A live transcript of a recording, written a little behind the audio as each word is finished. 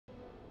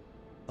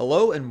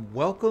Hello and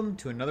welcome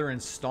to another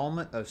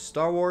installment of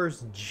Star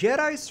Wars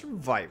Jedi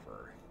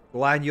Survivor.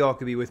 Glad you all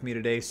could be with me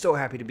today. So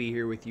happy to be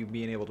here with you,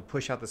 being able to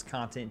push out this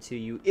content to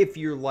you. If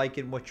you're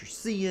liking what you're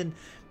seeing,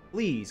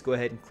 please go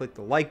ahead and click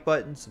the like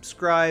button,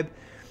 subscribe,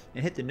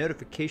 and hit the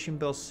notification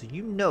bell so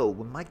you know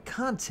when my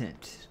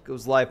content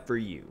goes live for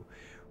you.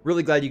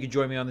 Really glad you could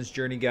join me on this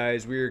journey,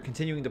 guys. We're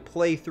continuing to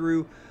play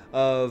through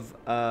of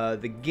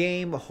the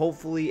game.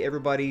 Hopefully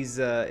everybody's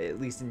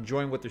at least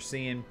enjoying what they're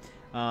seeing.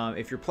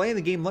 If you're playing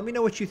the game, let me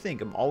know what you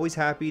think. I'm always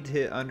happy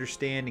to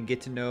understand and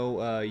get to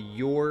know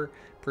your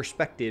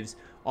perspectives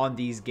on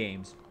these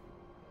games.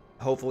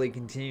 Hopefully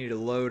continue to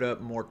load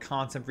up more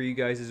content for you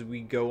guys as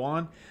we go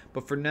on.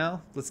 But for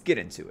now, let's get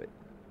into it.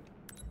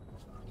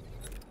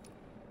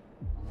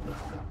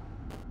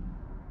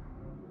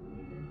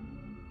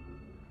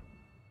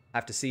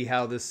 Have to see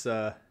how this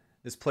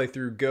this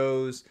playthrough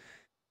goes.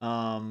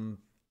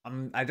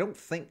 I don't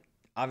think,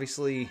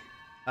 obviously,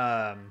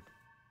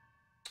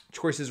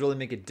 choices really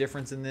make a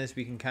difference in this.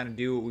 We can kind of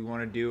do what we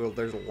want to do.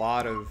 There's a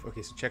lot of...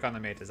 Okay, so check on the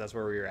Metas. That's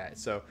where we were at.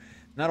 So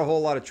not a whole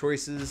lot of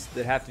choices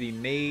that have to be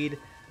made.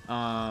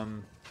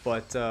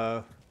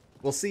 But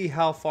we'll see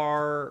how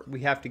far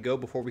we have to go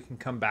before we can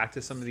come back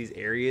to some of these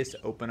areas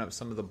to open up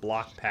some of the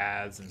block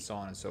paths and so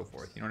on and so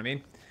forth. You know what I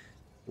mean?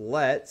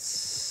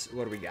 Let's...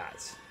 What do we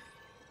got?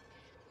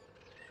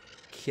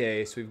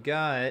 Okay, so we've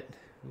got...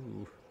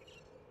 Ooh,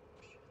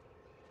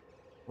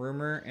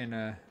 rumor and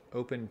a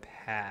open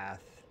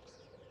path.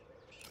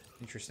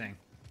 Interesting.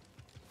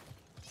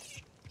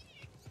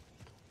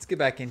 Let's get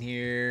back in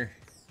here.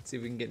 See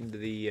if we can get into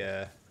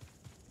the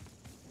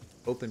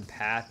open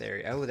path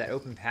area. Oh, that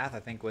open path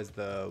I think was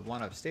the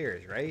one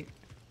upstairs, right?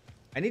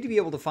 I need to be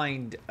able to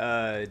find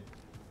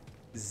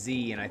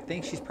Z, and I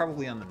think she's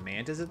probably on the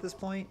Mantis at this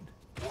point.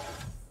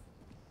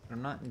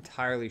 I'm not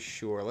entirely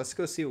sure. Let's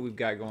go see what we've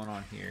got going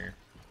on here.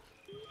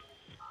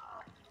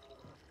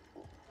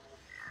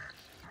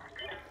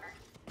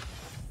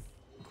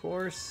 Of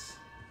course.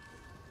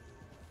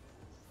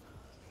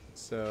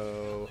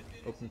 So,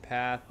 open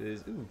path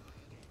is, ooh,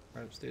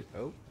 right upstairs.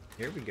 Oh,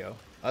 here we go.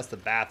 Oh, that's the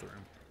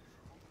bathroom.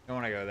 Don't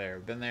want to go there.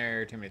 Been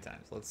there too many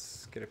times.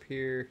 Let's get up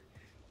here.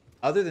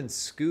 Other than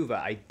scuba,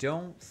 I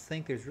don't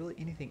think there's really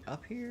anything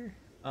up here.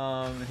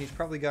 He's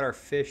probably got our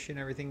fish and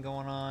everything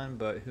going on,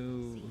 but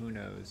who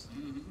knows?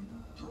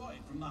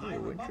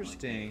 Oh,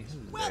 interesting.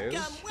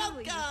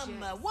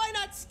 Welcome. Why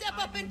not step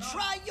up and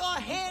try your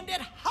hand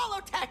at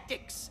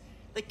holotactics,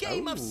 the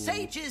game of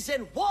sages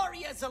and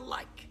warriors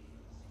alike.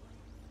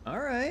 All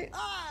right.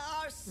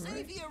 Our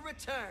savior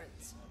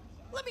returns.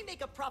 Let me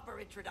make a proper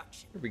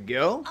introduction. Here we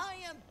go. I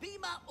am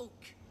Bima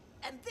Ook,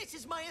 and this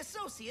is my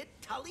associate,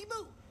 Tully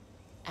Moo.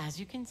 As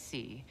you can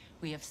see,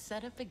 we have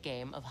set up a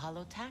game of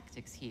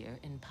holotactics here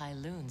in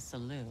Pyloon's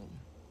saloon.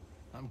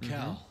 I'm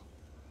Cal.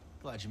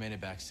 Glad you made it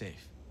back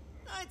safe.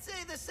 I'd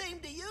say the same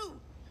to you,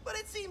 but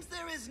it seems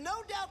there is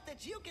no doubt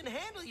that you can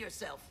handle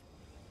yourself.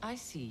 I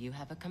see you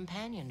have a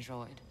companion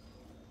droid.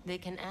 They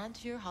can add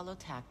to your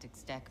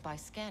holotactics deck by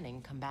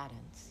scanning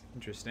combatants.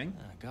 Interesting.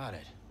 Got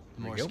it.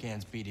 The There more we go.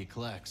 scans BD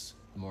collects,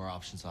 the more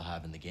options I'll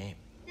have in the game.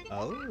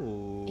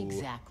 Oh.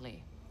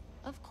 Exactly.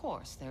 Of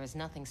course, there is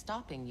nothing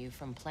stopping you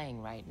from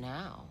playing right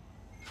now.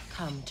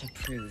 Come to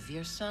prove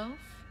yourself?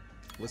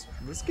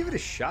 Let's give it a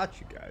shot,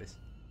 you guys.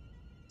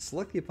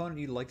 Select the opponent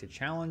you'd like to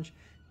challenge.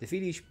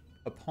 Defeat each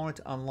opponent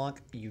to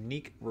unlock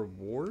unique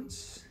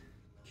rewards.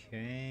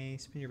 Okay.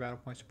 Spend your battle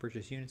points to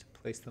purchase units and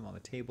place them on the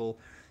table.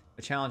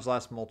 A challenge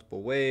lasts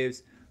multiple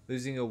waves.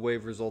 Losing a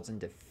wave results in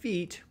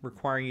defeat,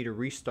 requiring you to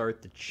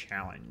restart the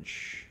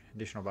challenge.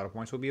 Additional battle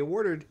points will be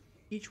awarded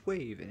each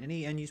wave, and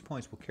any unused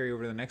points will carry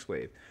over to the next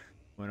wave.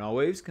 Win all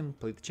waves,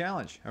 complete the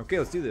challenge. Okay,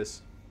 let's do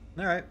this.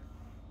 All right.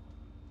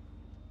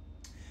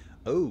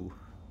 Oh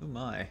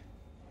my.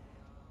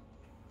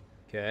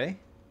 Okay.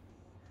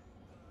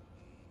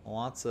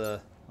 Lots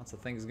of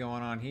things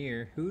going on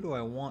here. Who do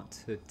I want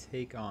to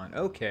take on?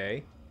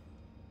 Okay.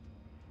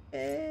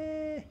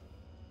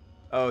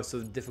 Oh, so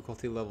the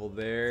difficulty level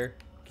there.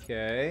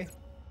 Okay.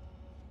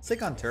 Let's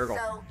take on Turgle.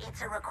 So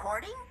it's a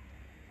recording?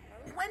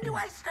 When do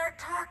I start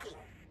talking?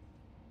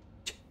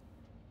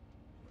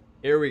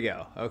 Here we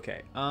go.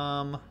 Okay.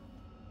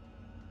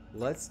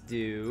 Let's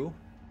do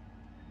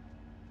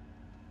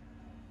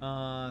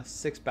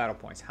 6 battle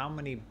points. How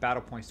many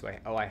battle points do I...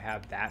 Oh, I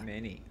have that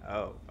many.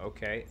 Oh,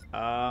 okay.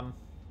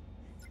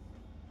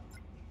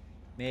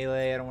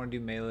 Melee. I don't want to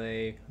do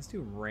melee. Let's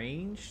do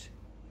ranged.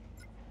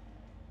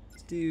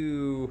 Let's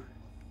do...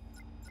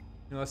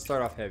 No, let's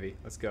start off heavy.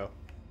 Let's go.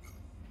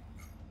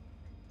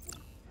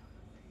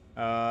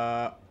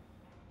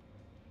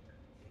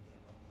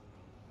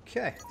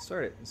 Okay,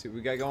 start it. Let's see what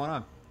we got going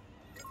on.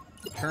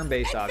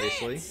 Turn-based,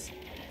 obviously.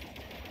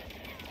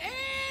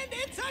 And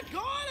it's a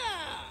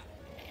corner!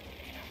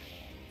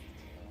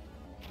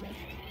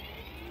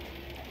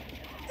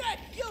 That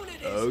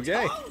unit is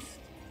Okay. toast!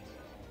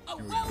 A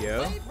Here we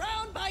well-played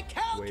round by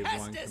Cal Wave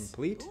 1 Kestis.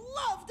 complete.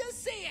 Love to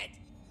see it!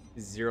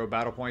 0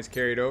 battle points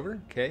carried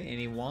over. Okay,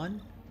 anyone?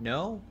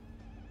 No?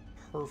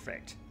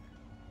 Perfect.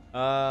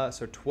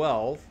 So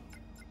 12.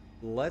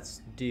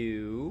 let's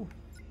do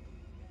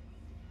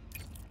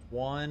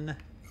one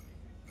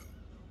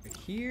right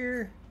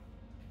here,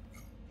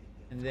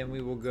 and then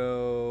we will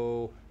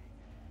go.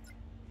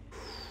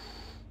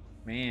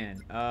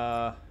 Man,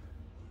 right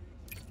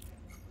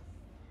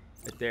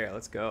there.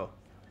 Let's go.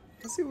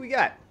 Let's see what we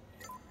got.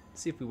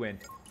 Let's see if we win.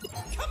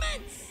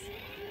 Commence!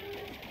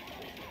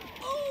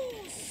 Oh,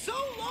 so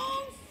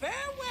long,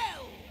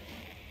 farewell!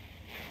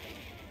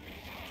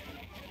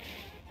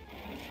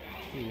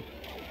 Ooh.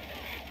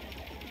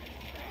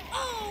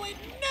 Oh, it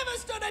never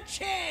stood a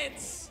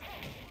chance!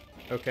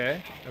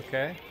 Okay,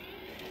 okay.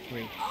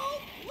 Wait.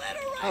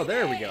 Obliterated! Oh,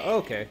 there we go.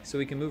 Okay, so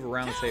we can move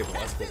around the table.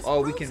 That's cool.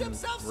 Oh, we can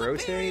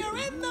rotate.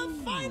 In the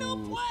final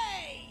Ooh.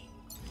 play.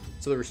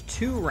 So there was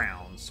 2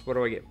 rounds. What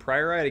do I get?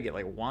 Priority? I get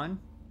like 1?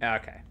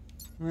 Okay.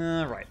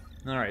 All right.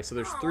 All right. So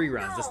there's 3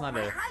 rounds. That's not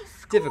a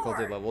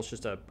difficulty level. It's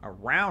just a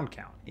round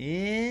count.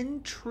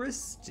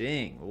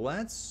 Interesting.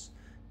 Let's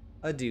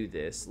do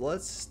this.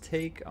 Let's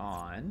take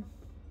on.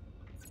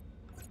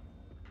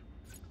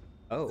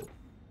 Oh, here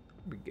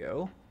we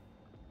go.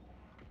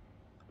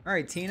 All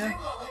right, Tina.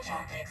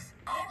 Tactics.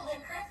 I will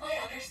improve my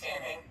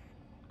understanding.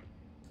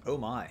 Oh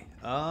my.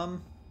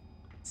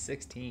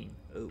 16.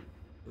 Oh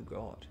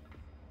god.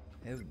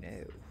 Oh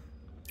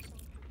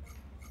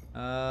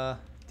no.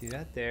 Do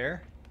that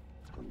there.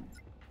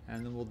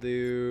 And then we'll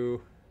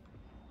do.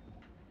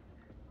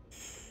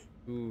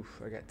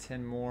 Oof, I got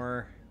 10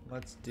 more.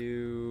 Let's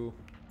do.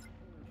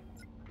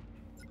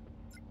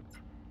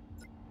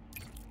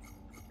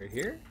 Right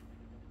here.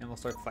 And we'll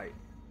start fighting.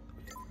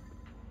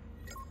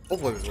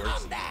 Hopefully this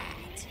works.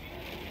 Combat.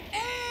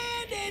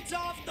 And it's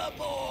off the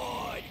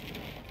board.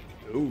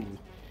 Ooh.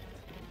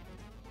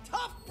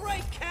 Tough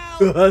break, Cal.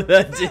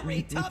 That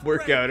Very didn't tough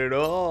work break. out at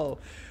all.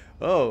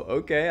 Oh,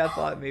 okay. I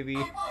thought maybe.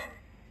 I won.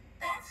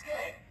 That's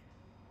good.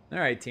 All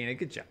right, Tina.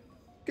 Good job.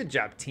 Good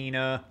job,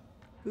 Tina.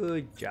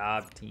 Good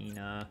job,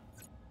 Tina.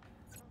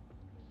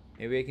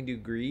 Maybe I can do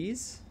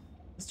Grease?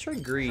 Let's try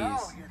Grease.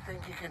 So, you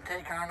think you can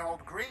take on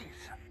old Grease?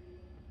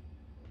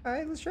 All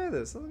right, let's try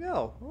this. Let's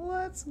go.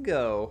 Let's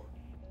go.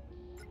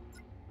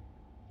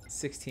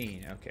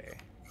 16. Okay.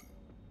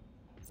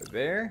 So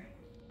there.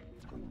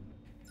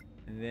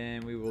 And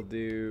then we will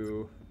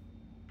do.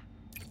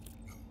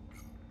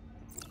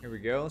 Here we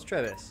go. Let's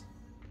try this.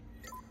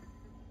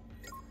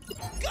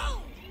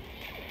 Go.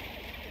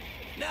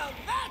 Now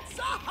that's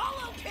a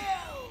hollow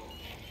kill.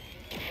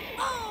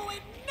 Oh,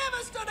 it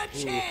never stood a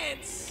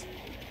chance.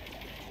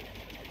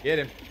 Get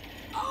him.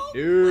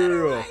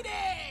 Obliterated.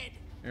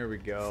 There we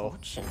go.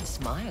 Fortune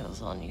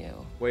smiles on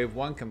you. Wave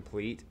 1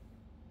 complete.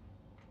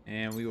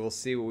 And we will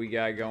see what we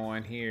got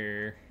going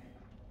here.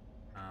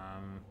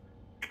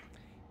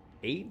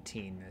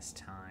 18 this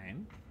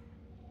time.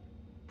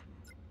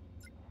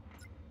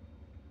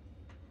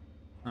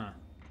 Huh.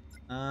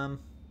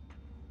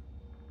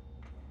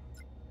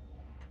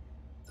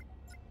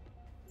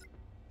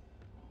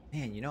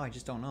 Man, you know, I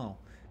just don't know.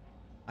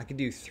 I could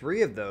do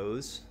 3 of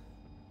those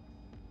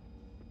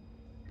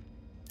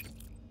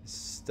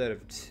instead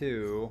of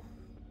 2.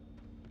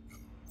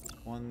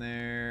 1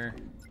 there.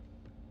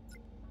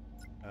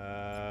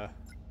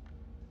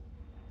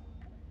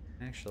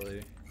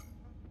 Actually,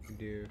 we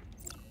do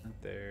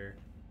that there.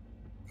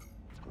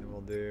 Then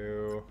we'll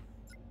do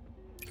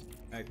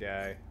that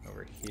guy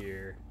over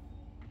here.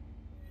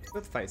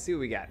 Let's fight. See what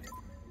we got.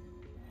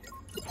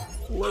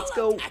 Let's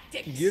go.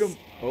 Tactics. Get him.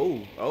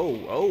 Oh,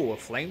 a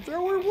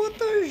flamethrower? What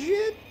the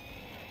shit?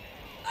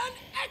 An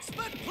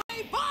expert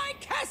play by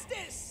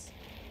Kestis.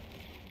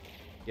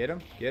 Get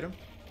him. Get him.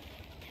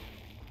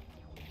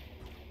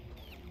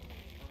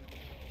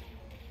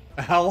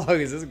 How long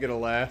is this gonna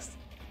last?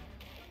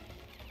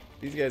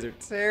 These guys are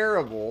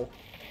terrible.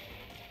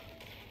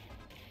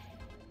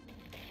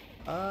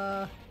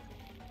 And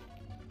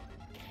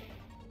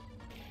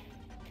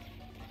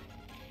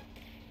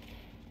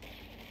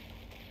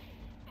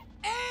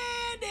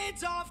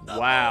it's off the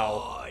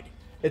Wow. board.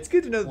 It's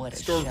good to know that What the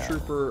a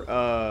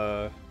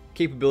Stormtrooper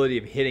capability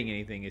of hitting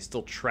anything is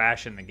still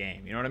trash in the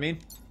game. You know what I mean?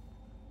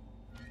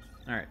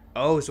 Alright.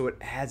 Oh, so it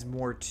adds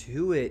more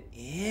to it.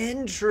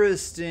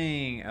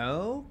 Interesting.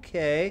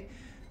 Okay.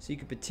 So you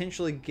could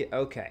potentially get...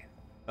 Okay.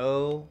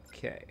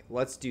 Okay.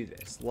 Let's do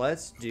this.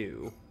 Let's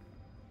do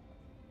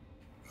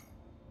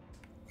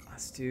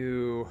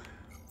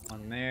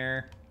one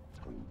there.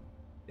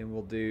 Then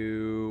we'll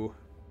do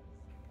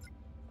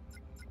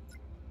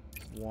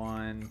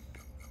one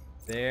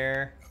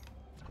there.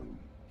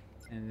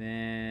 And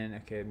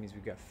then, okay, it means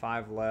we've got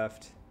 5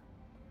 left.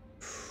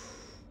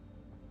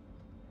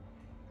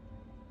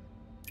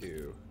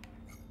 2.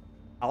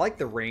 I like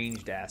the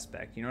ranged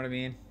aspect, you know what I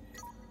mean?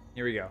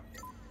 Here we go.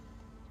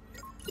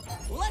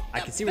 Let I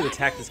the can see where the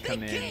battle tactics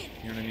come in, begin.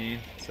 you know what I mean?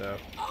 So,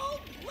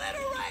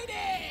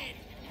 Obliterated.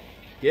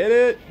 get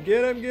it!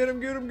 Get him, get him,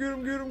 get him, get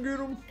him, get him, get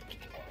him!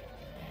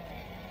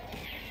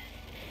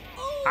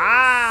 Oh,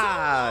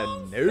 Ah, so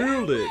long,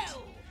 nailed it.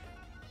 farewell.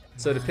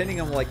 So depending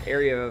on like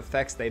area of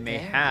effects they may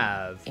Very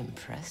have,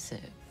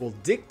 impressive. will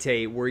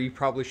dictate where you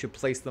probably should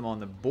place them on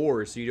the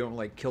board so you don't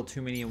like kill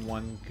too many in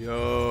one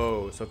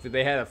go. So if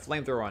they had a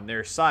flamethrower on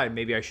their side,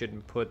 maybe I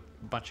shouldn't put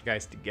a bunch of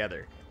guys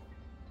together.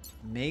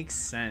 Makes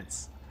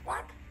sense.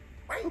 What?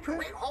 Wait, Okay.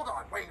 wait, hold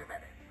on, wait a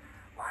minute.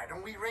 Why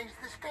don't we raise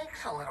the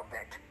stakes a little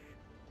bit?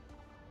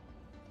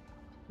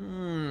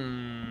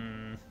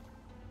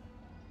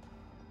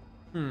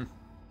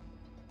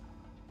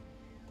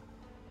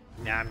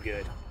 Nah, I'm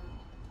good.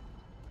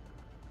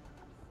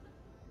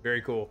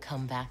 Very cool.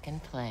 Come back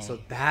and play. So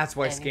that's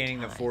why scanning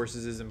the anytime.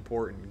 forces is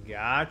important.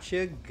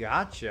 Gotcha,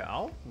 gotcha.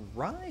 All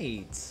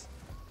right.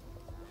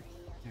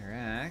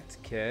 Interact,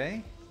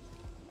 okay.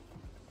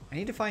 I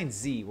need to find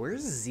Z.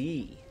 Where's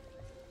Z?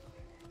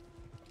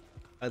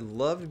 I'd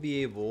love to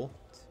be able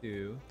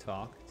to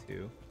talk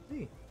to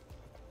Z.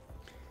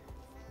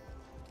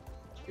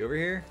 You over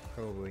here?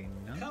 Probably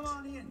not. Come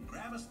on in,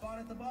 grab a spot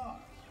at the bar.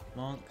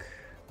 Monk.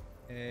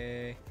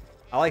 Okay.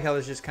 I like how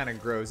this just kind of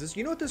grows. This,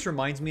 you know what this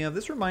reminds me of?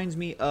 This reminds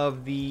me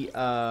of the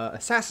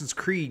Assassin's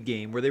Creed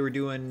game where they were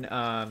doing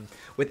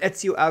with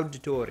Ezio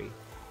Auditore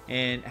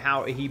and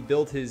how he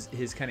built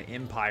his kind of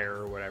empire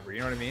or whatever. You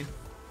know what I mean?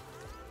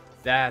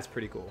 That's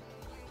pretty cool.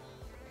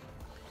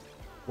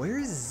 Where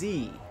is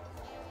Z?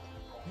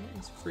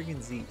 Where is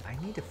friggin' Z? I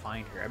need to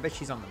find her. I bet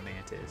she's on the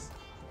Mantis.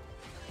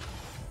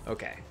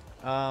 Okay.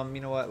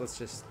 You know what? Let's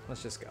just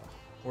go.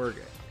 We're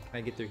good. Can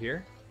I get through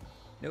here?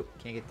 Nope,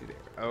 can't get through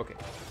there. Okay.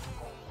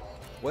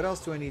 What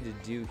else do I need to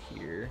do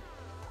here?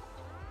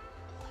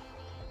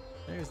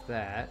 There's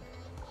that.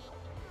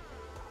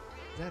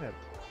 Is that a...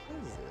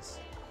 What is this?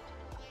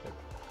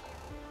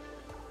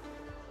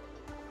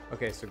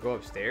 Okay, so go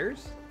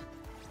upstairs?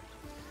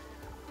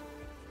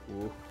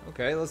 Ooh,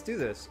 okay, let's do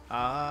this.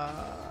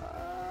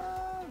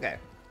 Okay.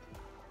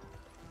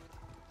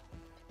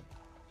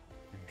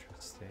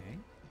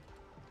 Interesting.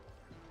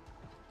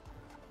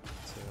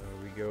 So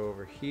we go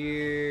over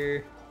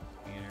here.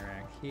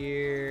 Interact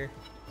here.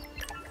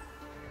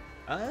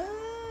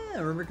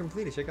 Remember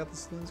completed. Check out the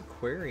Saloon's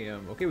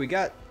Aquarium. Okay, we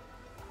got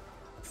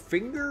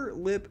finger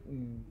lip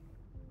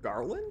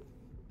garland?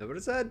 Is that what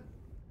it said?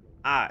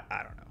 I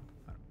don't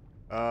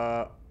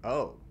know.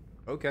 Oh,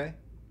 okay.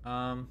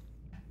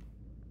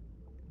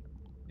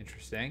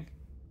 Interesting.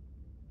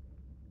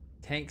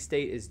 Tank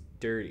state is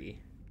dirty.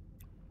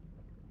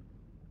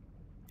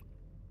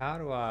 How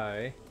do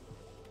I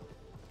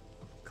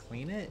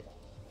clean it?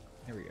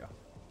 There we go.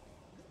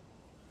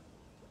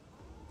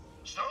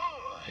 So,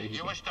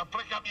 you wish to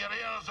prick up your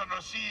ears and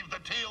receive the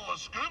tale of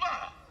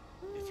Scuba?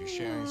 If you're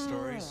sharing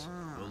stories,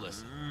 we'll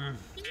listen.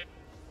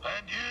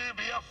 Then you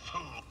be a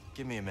fool.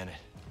 Give me a minute.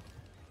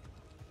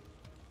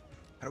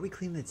 How do we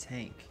clean the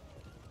tank?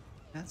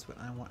 That's what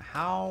I want.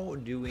 How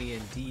do we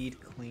indeed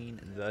clean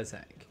the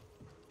tank?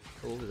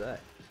 What was that?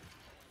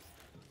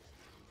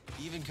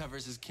 He even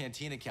covers his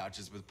cantina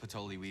couches with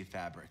patchouli weave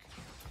fabric.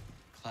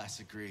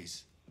 Classic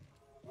grease.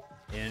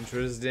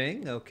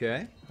 Interesting.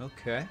 Okay.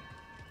 Okay.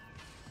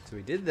 So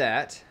we did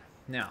that.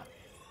 Now,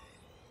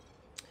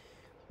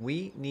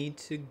 we need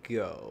to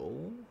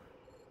go.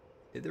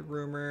 Did the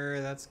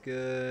rumor. That's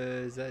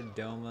good. Is that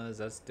Domas?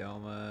 That's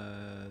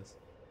Domas.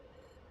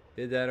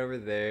 Did that over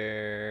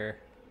there.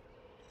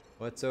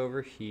 What's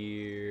over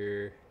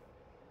here?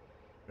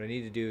 What I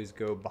need to do is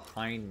go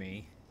behind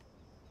me.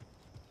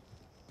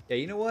 Yeah,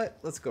 you know what?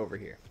 Let's go over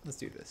here. Let's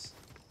do this.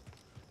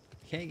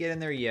 Can't get in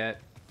there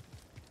yet.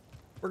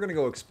 We're gonna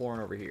go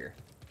exploring over here.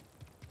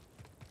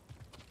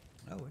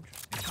 Oh, interesting.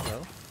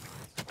 Hello.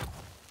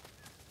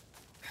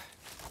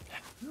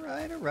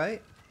 Alright,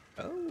 alright.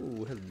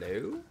 Oh,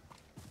 hello.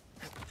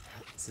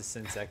 It's a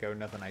Sense Echo,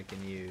 nothing I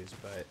can use,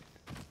 but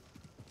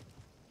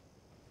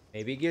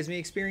maybe it gives me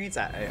experience.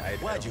 I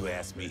Why'd you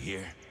ask me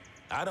here?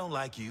 I don't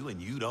like you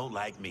and you don't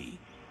like me.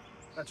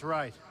 That's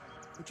right.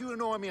 But you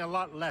annoy me a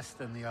lot less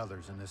than the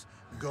others in this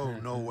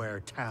go-nowhere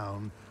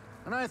town.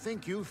 And I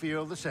think you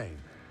feel the same.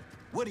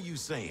 What are you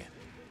saying?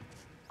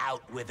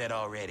 Out with it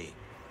already.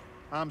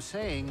 I'm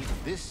saying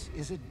this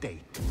is a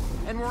date.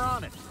 And we're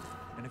on it.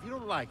 And if you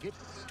don't like it,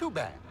 too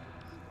bad.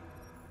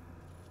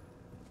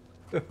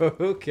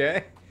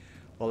 Okay.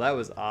 Well, that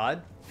was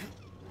odd.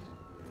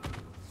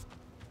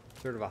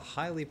 Sort of a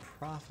highly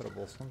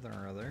profitable something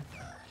or other.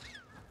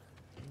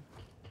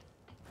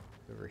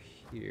 Over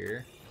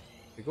here.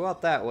 If we go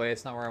out that way,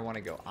 it's not where I want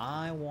to go.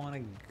 I want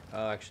to...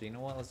 Oh, actually, you know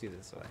what? Let's do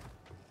this way.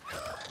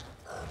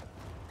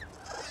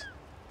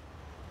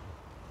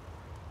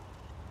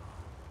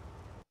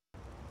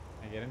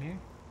 Can I get in here?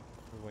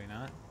 Probably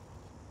not.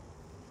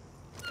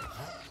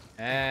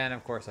 And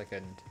of course I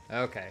couldn't.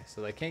 Okay,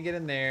 so they can't get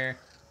in there.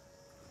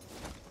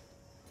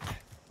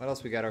 What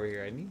else we got over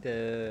here? I need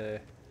to...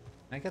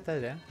 Can I cut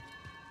that down?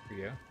 Here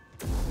we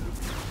go.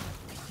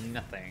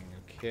 Nothing.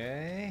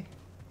 Okay.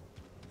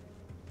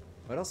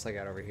 What else I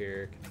got over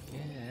here? Can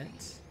I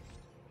get...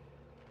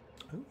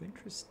 Oh,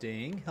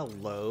 interesting.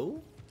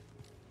 Hello.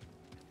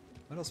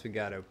 What else we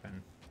got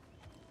open?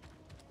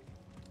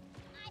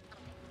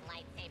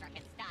 Lightsaber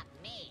can stop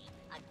me.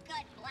 A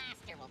good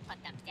blaster will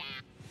put them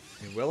down.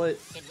 Will it?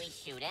 Should we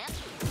shoot him?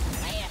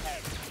 I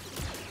heard.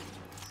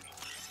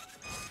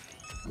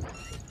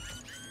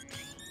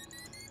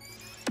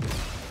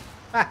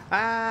 Ha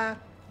ha!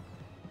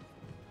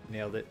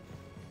 Nailed it.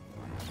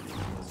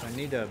 So I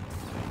need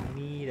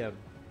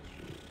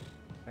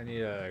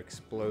a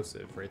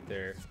explosive right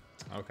there.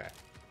 Okay.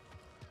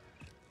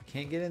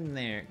 Can't get in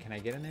there. Can I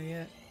get in there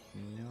yet?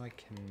 No, I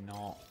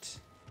cannot.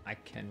 I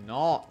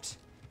cannot.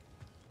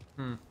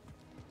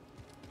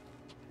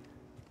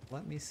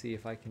 Let me see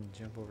if I can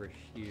jump over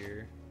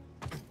here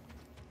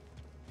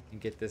and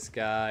get this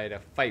guy to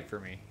fight for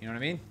me. You know what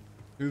I mean?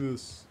 Do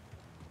this.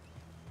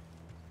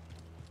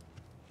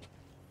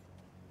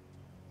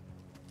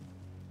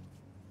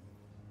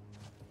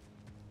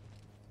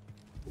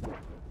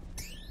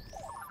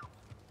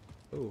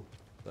 Oh,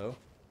 hello.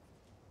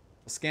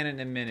 We'll scan it in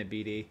a minute,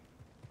 BD.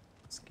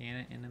 Scan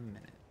it in a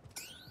minute.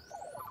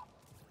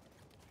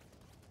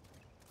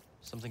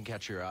 Something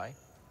catch your eye?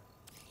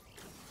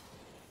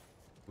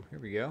 Ooh, here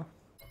we go.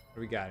 What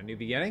do we got? A new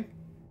beginning?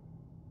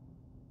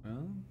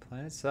 Well,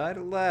 planet side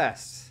at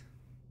last.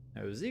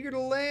 I was eager to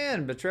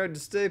land, but tried to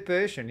stay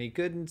patient. He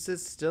couldn't sit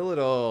still at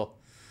all.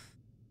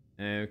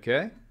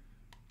 Okay.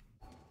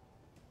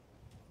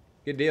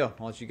 Good deal.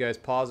 I'll let you guys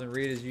pause and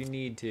read as you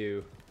need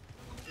to.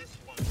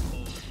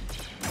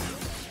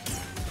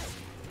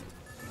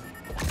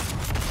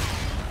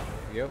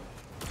 There we go.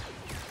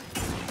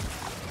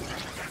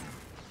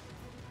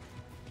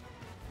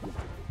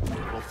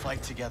 We'll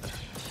fight together.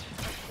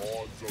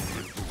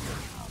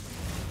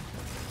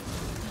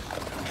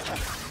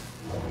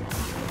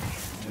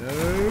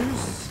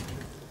 Nice.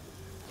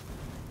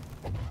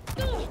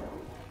 No,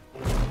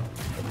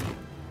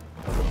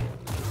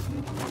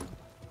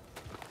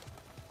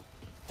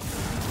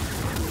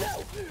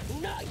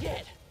 not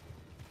yet.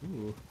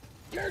 Ooh.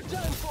 You're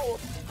done for.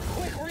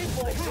 Quick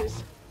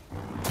reflexes.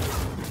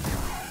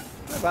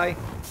 Bye-bye.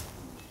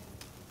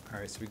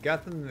 Alright, so we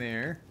got them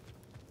there.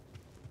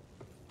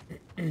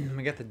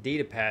 We got the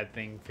data pad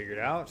thing figured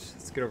out.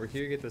 Let's get over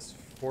here, get this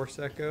Force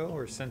Echo,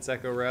 or Sense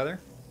Echo rather.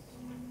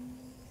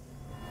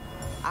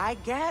 I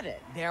get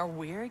it. They're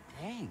weird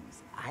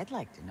things. I'd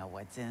like to know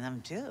what's in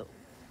them too.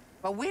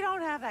 But we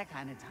don't have that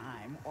kind of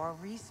time or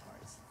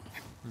resource.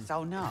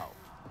 So no.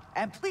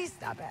 And please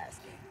stop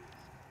asking.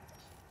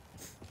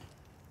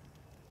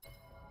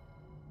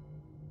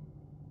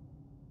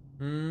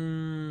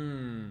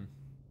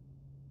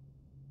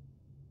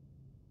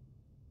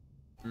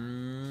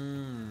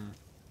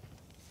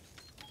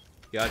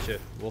 Gotcha.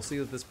 We'll see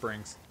what this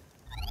brings.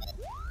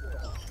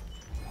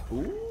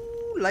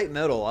 Ooh, light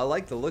metal. I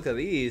like the look of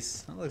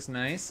these. That looks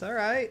nice. All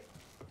right.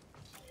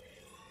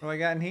 What do I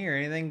got in here?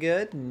 Anything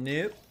good?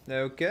 Nope.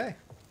 Okay.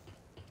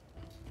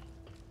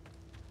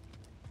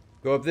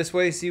 Go up this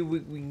way, see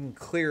what we can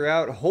clear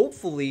out.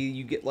 Hopefully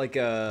you get like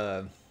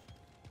a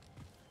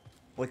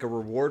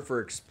reward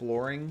for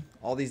exploring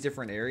all these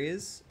different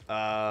areas.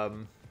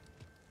 Like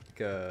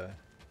a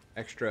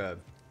extra,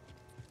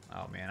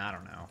 oh man, I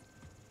don't know.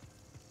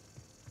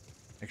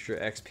 Extra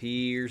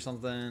XP or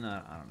something.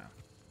 I don't know.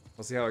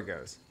 We'll see how it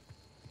goes.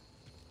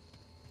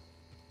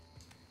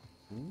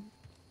 Ooh,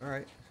 all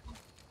right.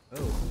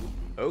 Oh,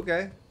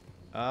 okay.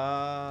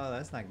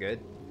 That's not good.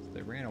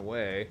 They ran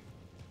away.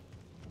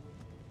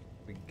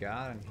 We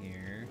got him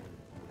here.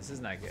 This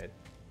is not good.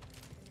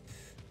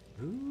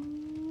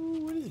 Ooh,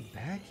 what is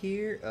back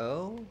here?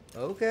 Oh,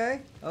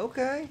 okay.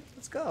 Okay,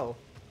 let's go.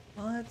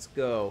 Let's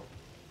go.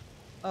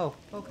 Oh,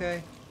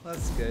 okay.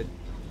 That's good.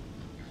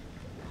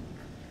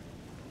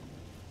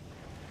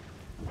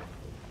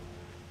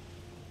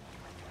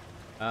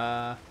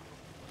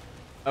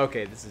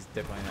 Okay, this is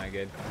definitely not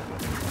good.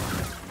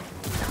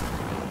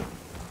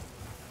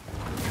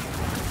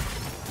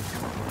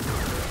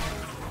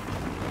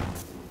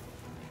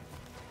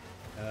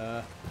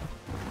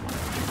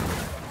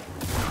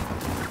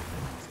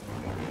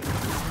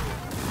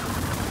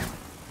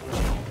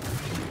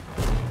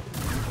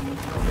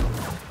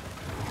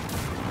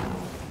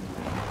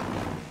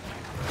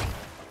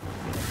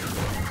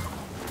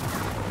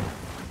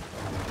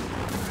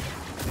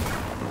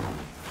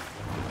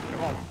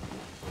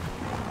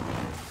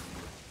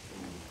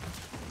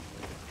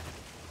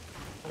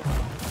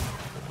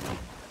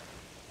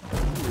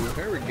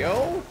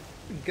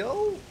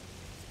 Go.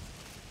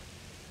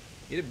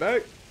 Get it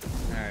back.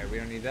 Alright, we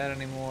don't need that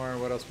anymore.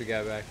 What else we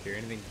got back here?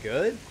 Anything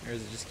good? Or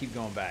does it just keep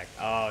going back?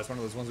 Oh, it's one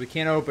of those ones we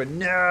can't open.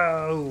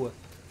 No!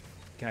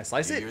 Can I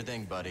slice it? Do your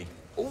thing, buddy.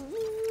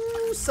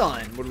 Ooh,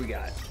 son. What do we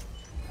got?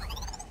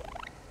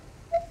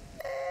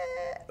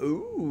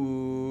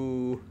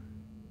 Ooh.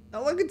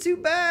 Not looking too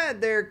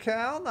bad there,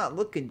 Cal. Not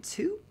looking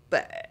too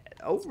bad.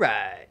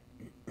 Alright.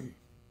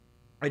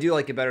 I do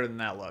like it better than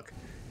that look.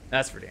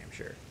 That's for damn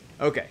sure.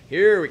 Okay,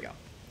 here we go.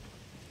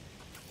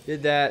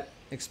 Did that,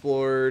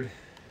 explored,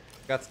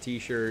 got the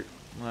t-shirt.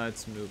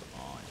 Let's move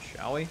on,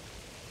 shall we?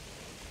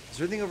 Is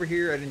there anything over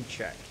here I didn't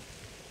check?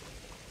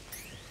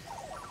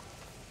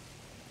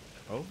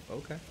 Oh,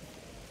 okay.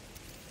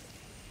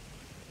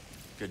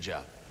 Good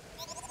job.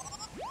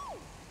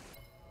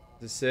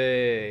 To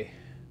say,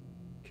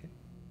 okay.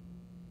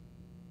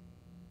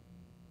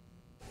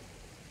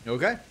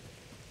 Okay.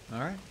 All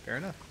right. Fair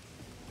enough.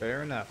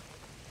 Fair enough.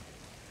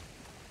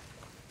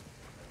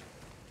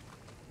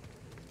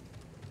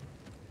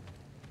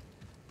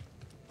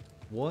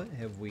 What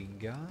have we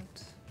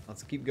got?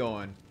 Let's keep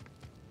going.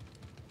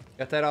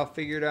 Got that all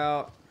figured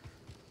out.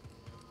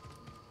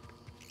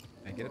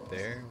 Can I get up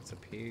there? What's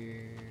up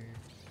here?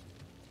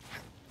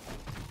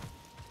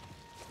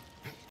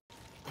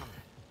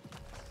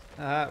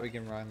 Ah, we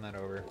can run that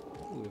over.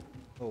 Ooh,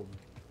 little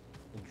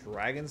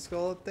dragon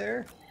skull up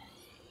there.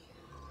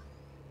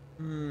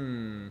 I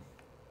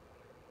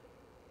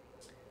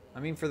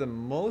mean, for the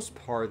most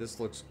part, this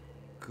looks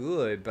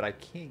good, but I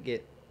can't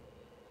get.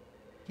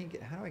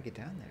 How do I get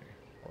down there?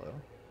 Hello.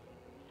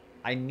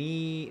 I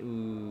need.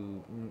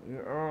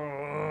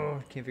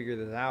 Can't figure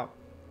this out.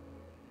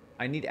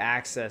 I need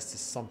access to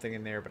something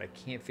in there, but I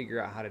can't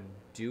figure out how to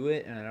do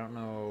it, and I don't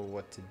know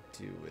what to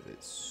do with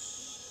it.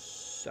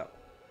 So,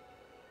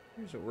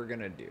 here's what we're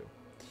gonna do.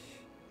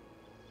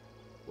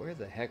 Where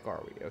the heck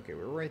are we? Okay,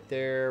 we're right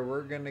there.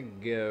 We're gonna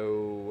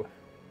go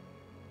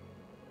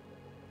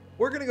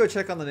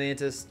check on the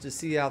mantis to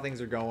see how things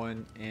are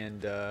going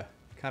and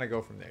kind of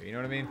go from there. You know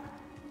what I mean?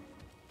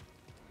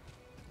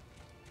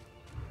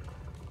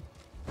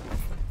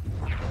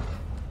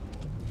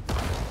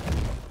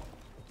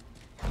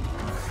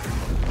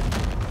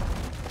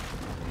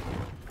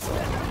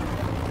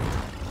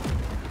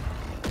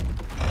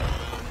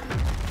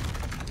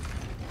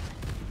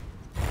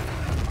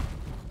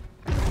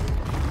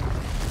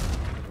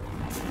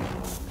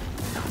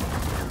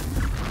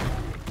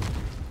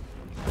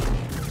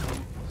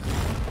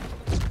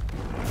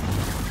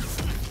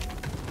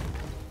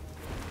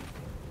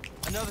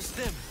 Another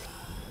stim.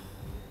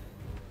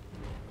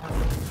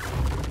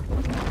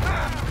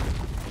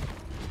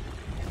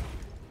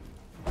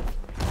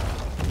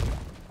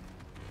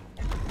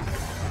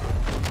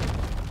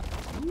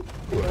 Ooh,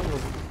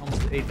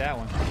 almost ate that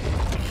one.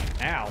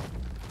 Ow.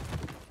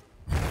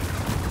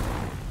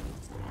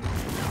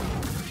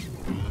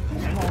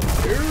 Come on.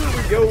 There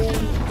we go.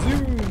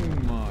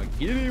 Zoom.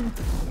 Get him. I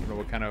don't know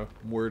what kind of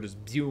word is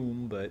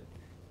zoom, but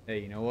hey,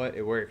 you know what?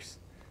 It works.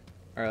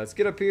 All right, let's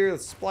get up here.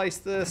 Let's splice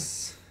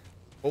this.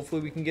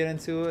 Hopefully we can get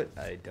into it.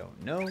 I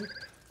don't know.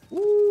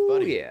 Ooh,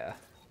 buddy. Yeah.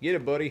 Get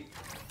it, buddy.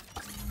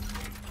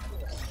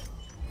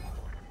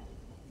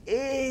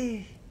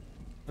 I'm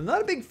not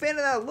a big fan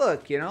of that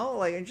look, you know?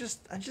 Like I'm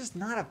just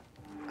not a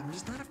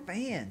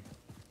fan.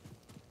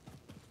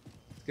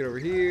 Let's get over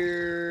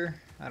here.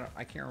 I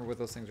can't remember what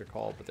those things are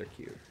called, but they're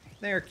cute.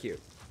 They're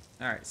cute.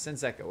 All right,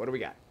 Senseko, what do we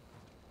got?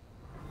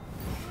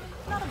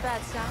 Not a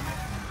bad sound.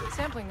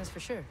 Sampling is for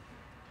sure.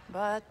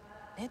 But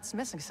it's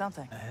missing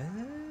something.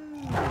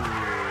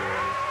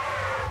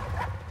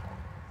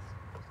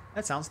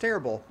 That sounds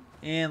terrible.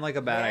 And like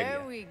a bad idea.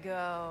 There we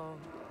go.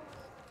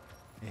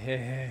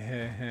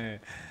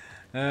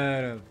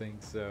 I don't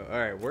think so.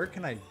 Alright, where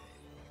can I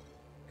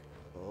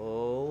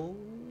go?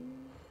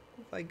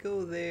 If I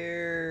go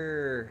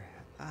there,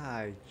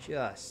 I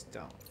just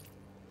don't.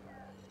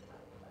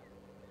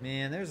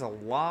 Man, there's a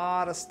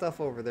lot of stuff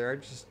over there. I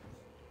just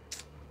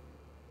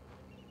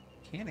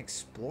can't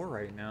explore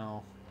right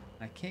now.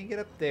 I can't get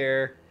up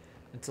there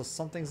until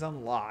something's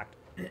unlocked.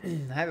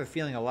 I have a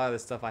feeling a lot of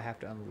this stuff I have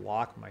to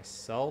unlock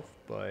myself,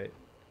 but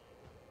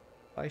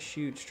if I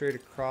shoot straight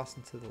across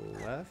and to the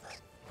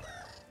left.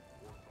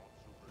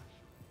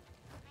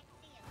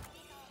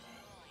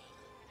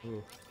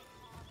 Ooh.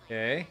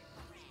 Okay.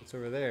 What's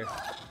over there?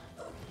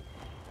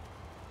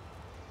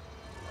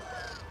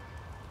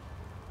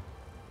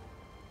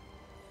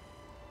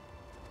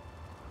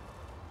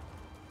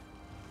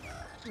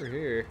 Over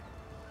here.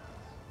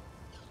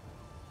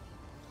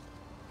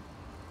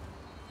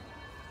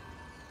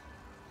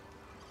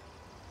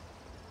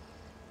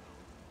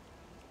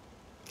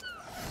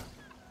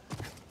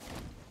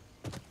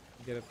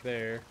 Get up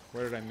there.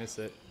 Where did I miss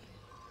it?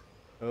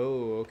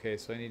 Oh, okay.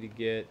 So I need to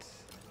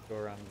go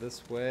around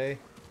this way.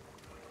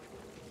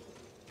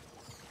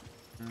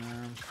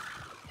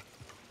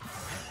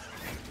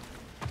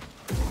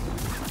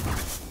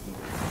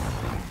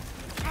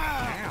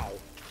 Ow!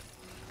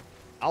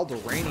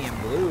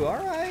 Alduranium blue. All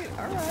right,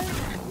 all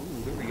right.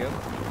 Ooh, there we go.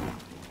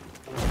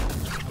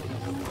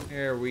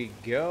 There we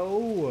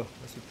go.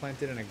 Must be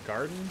planted in a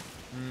garden.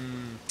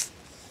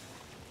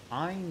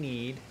 I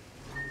need.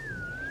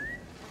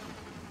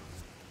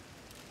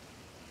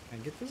 Can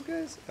I get those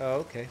guys? Oh,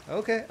 okay.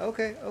 Okay,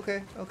 okay,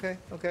 okay, okay,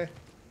 okay.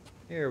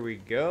 Here we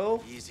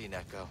go. Easy,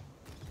 Neko.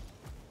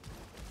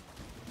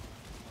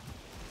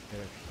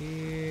 Get up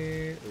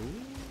here.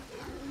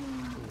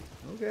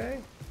 Ooh. Okay.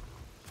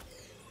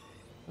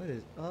 What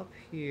is up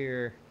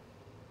here?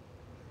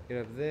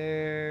 Get up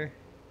there.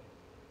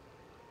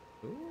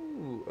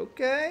 Ooh,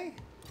 okay.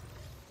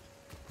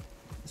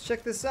 Let's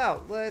check this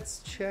out. Let's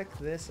check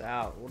this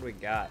out. What do we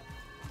got?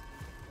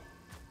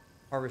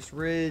 Harvest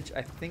Ridge.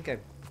 I think I've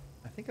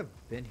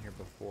been here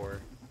before.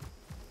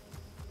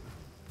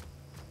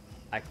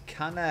 I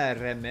kinda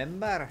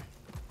remember.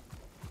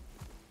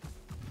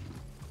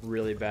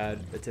 Really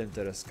bad attempt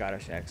at a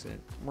Scottish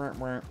accent.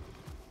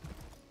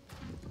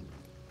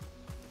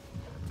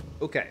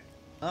 Okay.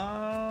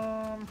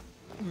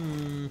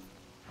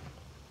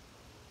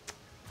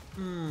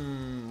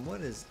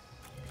 What is...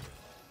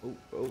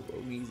 Oh,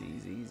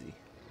 easy.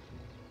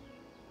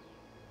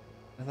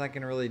 Nothing I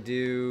can really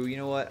do. You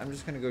know what? I'm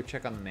just gonna go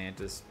check on the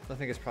Mantis. I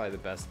think it's probably the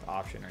best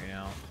option right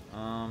now.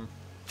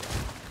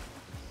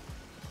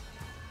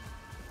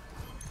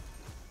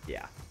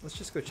 Yeah, let's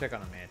just go check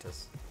on the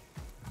Mantis.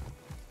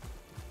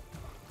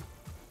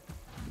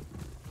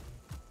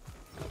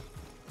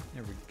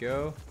 There we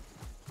go.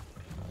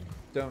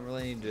 Don't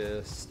really need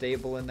to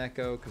stable an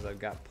echo because I've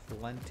got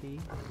plenty.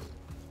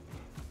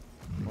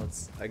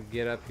 Let's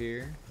get up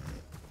here.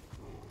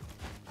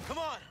 Come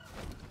on.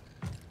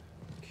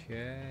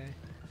 Okay.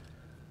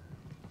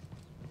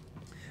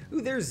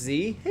 Ooh, there's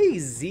Z. Hey,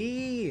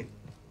 Z.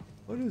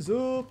 What is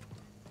up?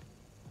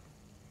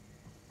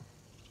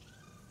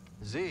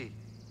 Z,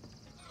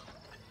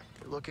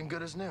 you're looking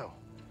good as new.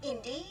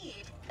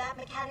 Indeed, that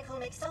mechanical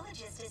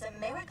mixologist is a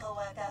miracle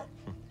worker.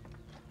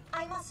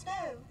 I must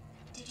know,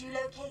 did you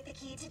locate the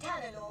key to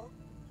Tanalor?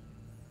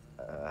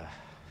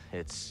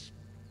 It's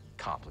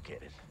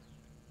complicated,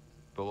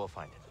 but we'll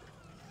find it.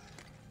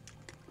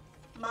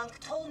 Monk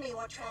told me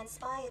what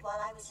transpired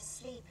while I was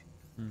asleep.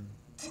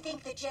 To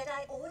think the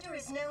Jedi Order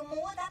is no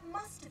more, that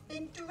must have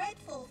been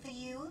dreadful for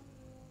you.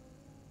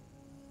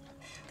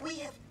 We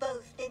have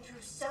both been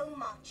through so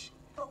much,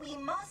 but we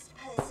must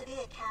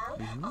persevere, Cal.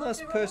 We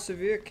must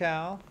persevere,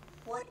 Cal.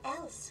 What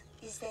else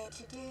is there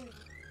to do?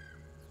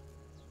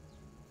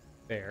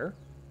 Fair.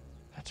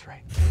 That's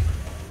right.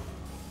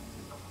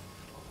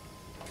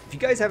 If you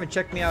guys haven't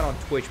checked me out on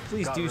Twitch,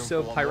 please do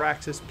so.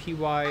 Pyraxxis,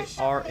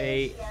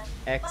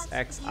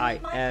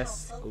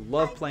 Pyraxxis.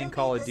 Love playing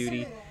Call of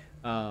Duty.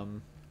 Oh,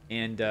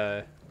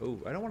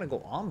 I don't want to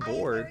go on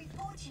board. I'm very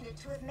fortunate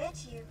to have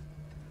met you,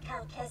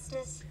 Cal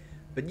Kestis.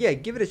 But yeah,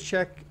 give it a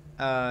check.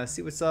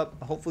 See what's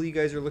up. Hopefully you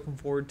guys are looking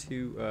forward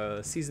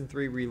to Season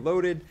 3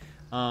 Reloaded.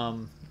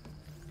 Yeah.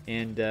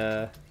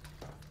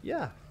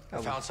 I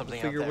found something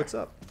out figure there. what's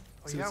up.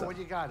 Oh, yeah, what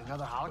you got?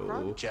 Another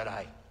holocron?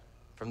 Jedi.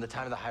 From the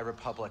time of the High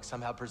Republic,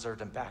 somehow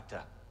preserved him back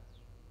to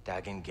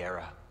Dagan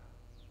Gera.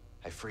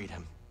 I freed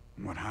him.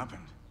 What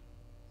happened?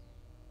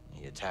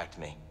 He attacked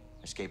me.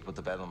 Escaped with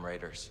the Bedlam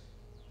Raiders.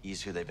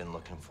 He's who they've been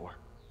looking for.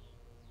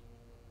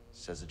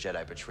 Says the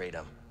Jedi betrayed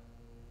him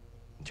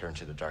and turned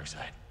to the dark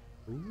side.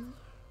 Ooh.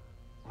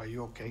 Are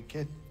you okay,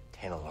 kid?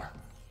 Tanalor.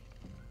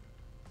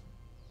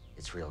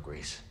 It's real,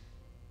 Grease.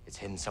 It's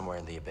hidden somewhere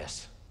in the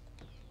Abyss.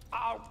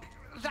 Oh,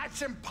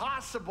 that's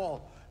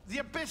impossible. The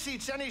Abyss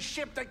eats any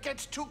ship that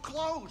gets too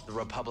close. The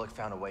Republic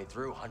found a way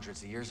through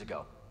hundreds of years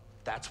ago.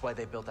 That's why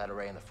they built that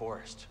array in the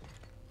forest.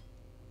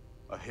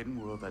 A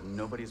hidden world that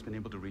nobody's been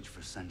able to reach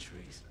for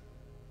centuries.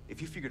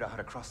 If you figured out how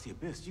to cross the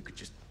Abyss, you could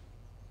just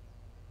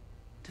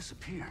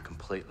disappear.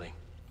 Completely.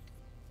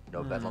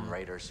 No Bedlam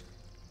Raiders.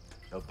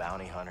 No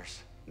bounty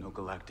hunters. No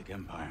galactic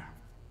empire.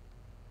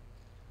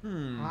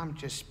 I'm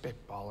just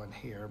spitballing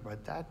here,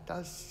 but that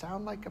does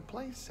sound like a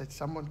place that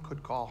someone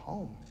could call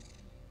home.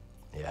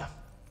 Yeah.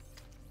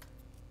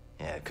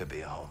 Yeah, it could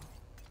be a home.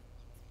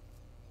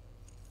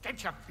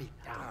 Get your feet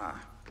down.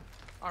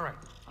 All right,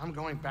 I'm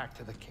going back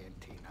to the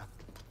cantina.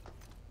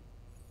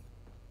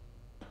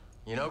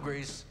 You know,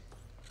 Grease,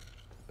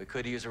 we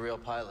could use a real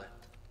pilot.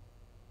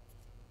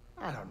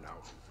 I don't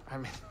know. I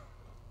mean,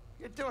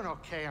 you're doing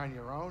okay on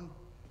your own.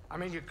 I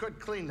mean, you could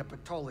clean the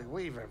Patoli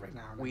weave every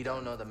now and then. We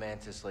don't know the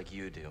Mantis like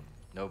you do.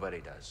 Nobody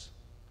does.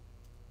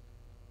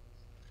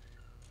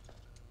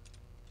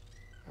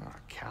 Oh,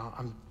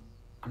 Cal,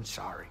 I'm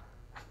sorry.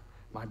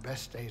 My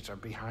best days are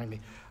behind me.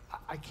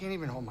 I can't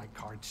even hold my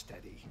card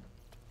steady.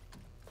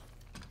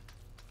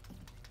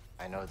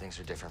 I know things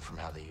are different from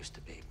how they used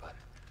to be, but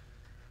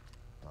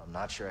I'm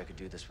not sure I could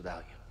do this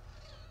without you.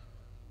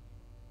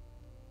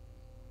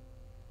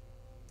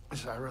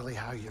 Is that really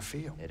how you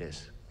feel? It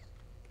is.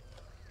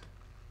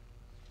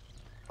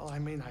 Well, I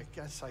mean, I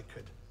guess I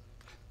could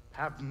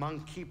have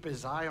Monk keep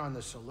his eye on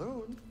the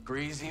saloon.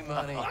 Greasy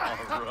money. All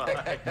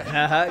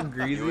right.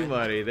 Greasy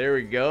money. There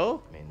we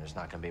go. I mean, there's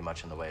not going to be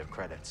much in the way of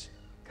credits.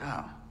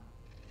 Cal,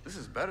 this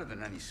is better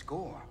than any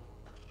score.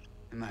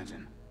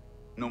 Imagine,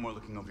 no more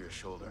looking over your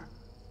shoulder.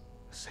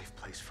 A safe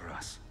place for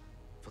us,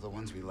 for the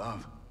ones we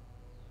love.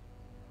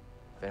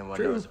 If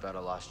anyone knows about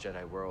a lost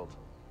Jedi world,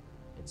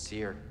 it's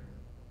here.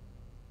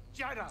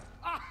 Jedi!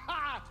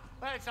 Aha!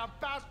 It's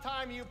about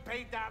time you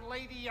paid that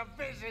lady a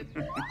visit.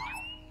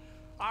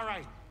 All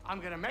right, I'm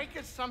gonna make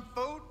us some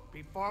food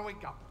before we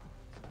go.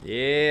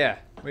 Yeah,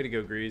 way to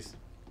go, Grease.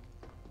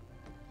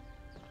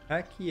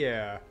 Heck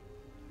yeah.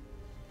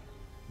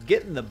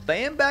 Getting the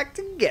band back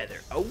together.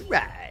 All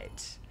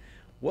right.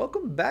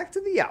 Welcome back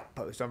to the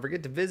outpost. Don't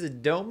forget to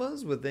visit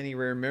domas with any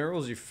rare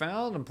minerals you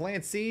found and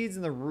plant seeds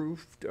in the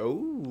roof.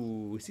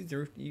 Oh, seeds in the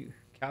roof.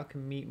 Cal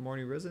can meet more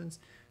new residents.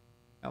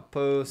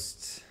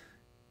 Outpost.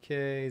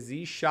 Okay,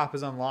 Z shop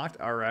is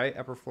unlocked. All right,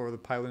 upper floor of the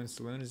Pyloon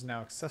Saloon is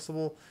now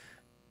accessible.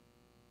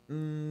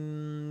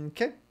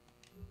 Okay.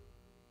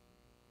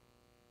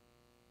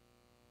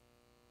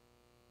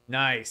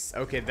 Nice.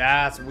 Okay,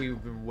 that's what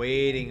we've been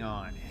waiting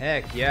on.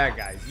 Heck yeah,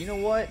 guys. You know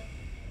what?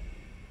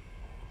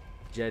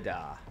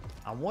 Jedi.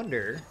 I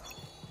wonder,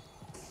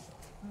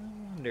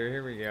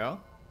 here we go.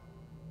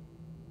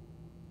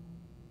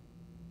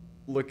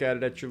 Look at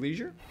it at your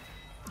leisure.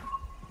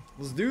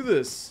 Let's do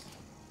this.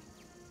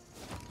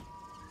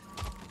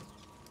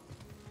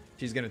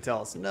 She's gonna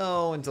tell us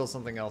no until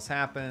something else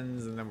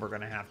happens, and then we're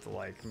gonna have to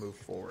like move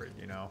forward,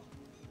 you know?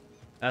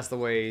 That's the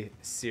way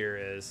Seer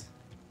is.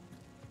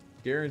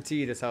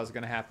 Guaranteed that's how it's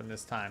gonna happen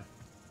this time.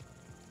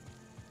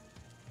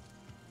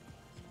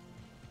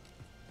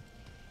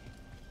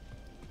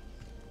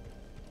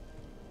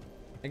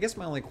 I guess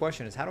my only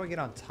question is, how do I get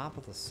on top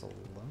of the saloon,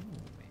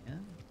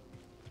 man?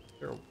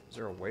 Is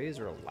there a way? Is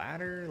there a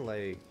ladder?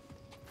 Like,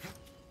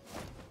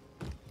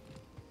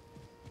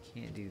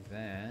 can't do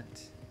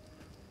that.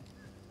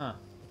 Huh.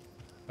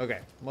 Okay,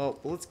 well,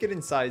 let's get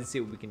inside and see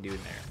what we can do in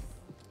there.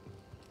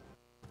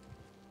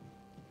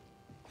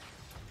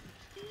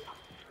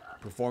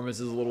 Performance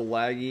is a little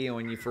laggy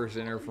when you first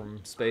enter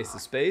from space to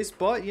space,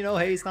 but, you know,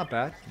 hey, it's not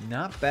bad.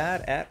 Not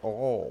bad at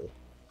all.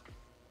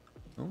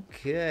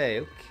 Okay,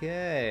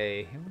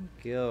 okay. Here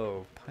we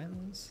go.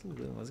 Pilot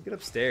Saloon. Let's get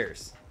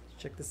upstairs.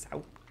 Let's check this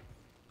out.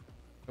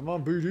 Come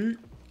on, BD.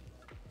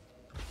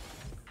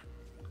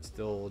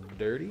 Still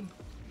dirty.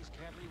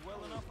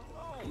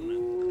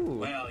 Ooh.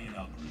 Well, you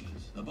know,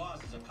 Grease, the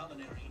boss is a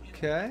culinary.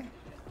 Okay.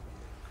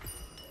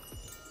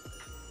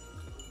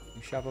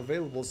 New shop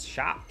available.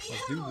 Shop.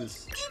 Let's do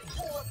this.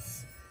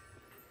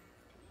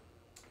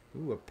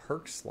 Ooh, a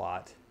perk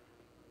slot.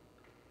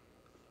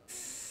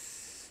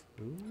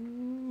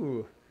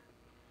 Ooh.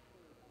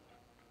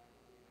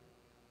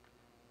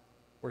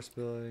 Force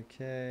ability,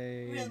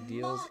 okay.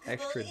 Deals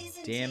extra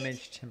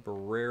damage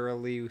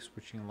temporarily.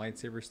 Switching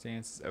lightsaber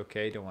stances.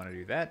 Okay, don't want to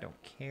do that.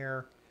 Don't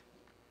care.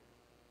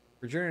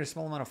 Regenerating a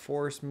small amount of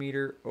force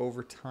meter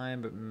over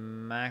time, but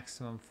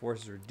maximum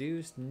force is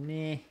reduced.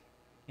 Nah.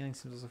 Healing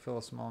symbols will fill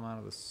a small amount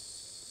of the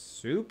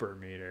super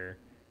meter.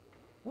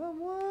 What?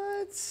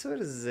 What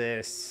is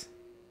this?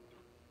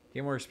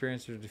 Gain more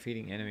experience for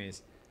defeating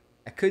enemies.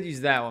 I could use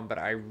that one, but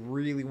I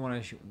really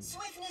want to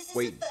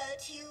wait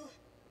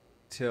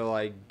till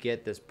I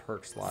get this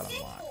perk slot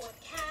unlocked.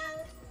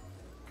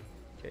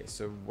 Okay,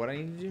 so what I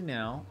need to do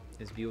now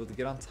is be able to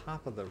get on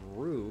top of the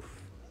roof.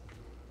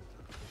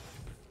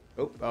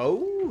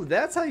 Oh,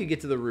 that's how you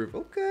get to the roof.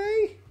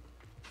 Okay.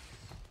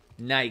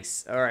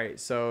 Nice. All right,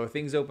 so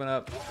things open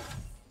up.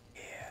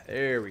 Yeah,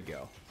 there we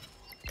go.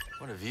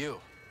 What a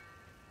view.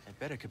 I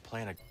bet I could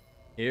plan a...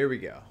 Here we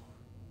go.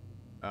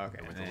 Okay.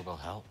 With a little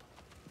help.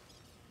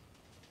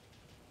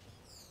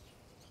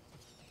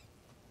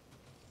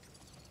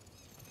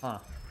 Huh.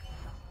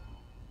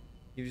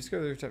 You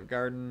discover the rooftop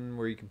garden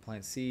where you can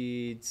plant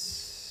seeds.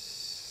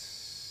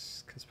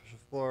 Cut special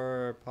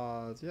floor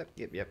pods.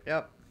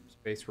 Yep.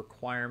 Space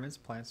requirements.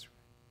 Plants.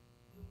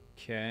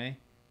 Okay.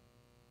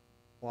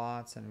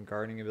 Plots and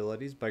gardening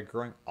abilities by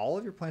growing all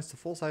of your plants to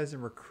full size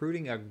and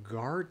recruiting a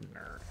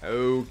gardener.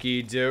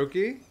 Okie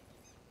dokie.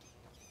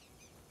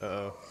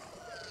 Uh-oh.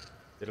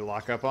 Did it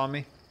lock up on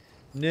me?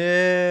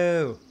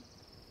 No!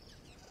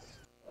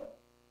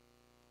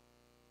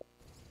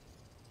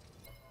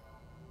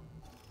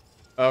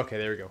 Okay,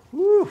 there we go.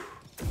 Woo!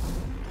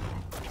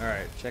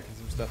 Alright, checking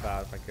some stuff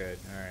out if I could.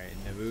 Alright,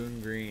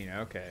 Naboon Green.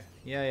 Okay.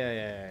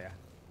 Yeah.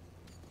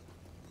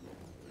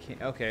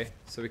 Okay,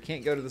 so we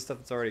can't go to the stuff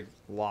that's already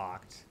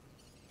locked.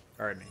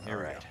 Gardening. Here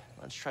we go.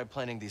 Let's try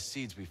planting these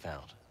seeds we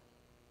found.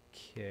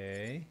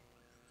 Okay.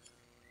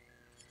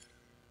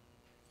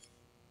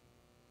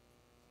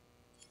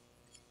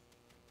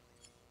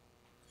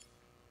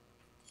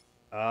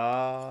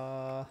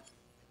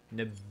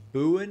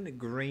 Nabooan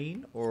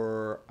Green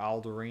or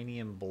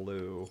Alderaanian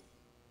Blue?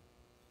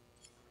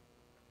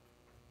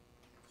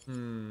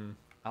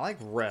 I like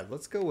red.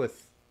 Let's go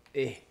with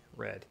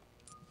red.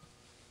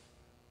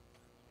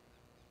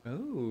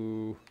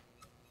 Ooh.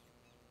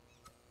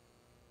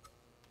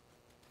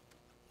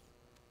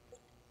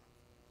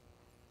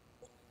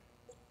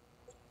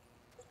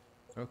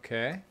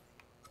 Okay.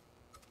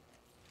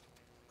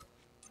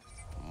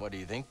 What do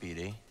you think,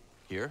 BD?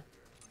 Here?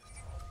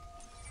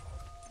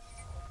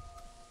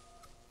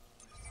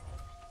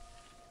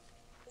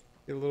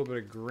 Get a little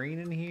bit of green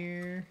in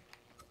here.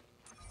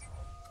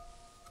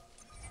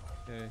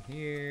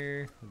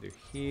 Here. We'll do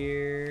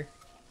here.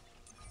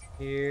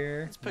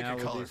 Here. Let's pick a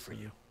color for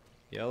you.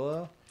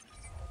 Yellow.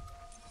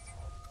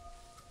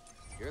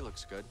 Here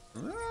looks good.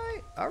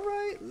 All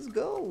right. Let's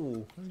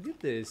go. Let's get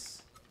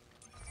this.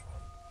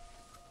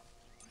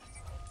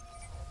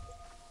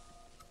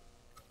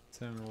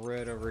 Some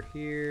red over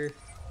here.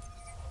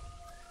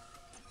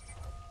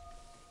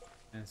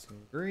 And some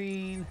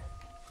green.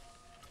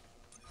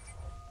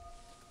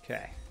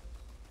 Okay.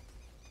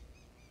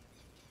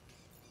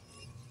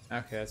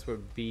 Okay, that's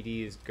what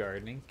BD is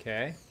gardening.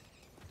 Okay.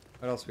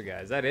 What else we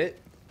got? Is that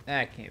it?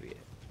 That can't be it.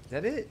 Is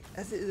that it?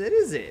 That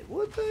is it.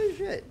 What the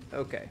shit?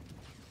 Okay.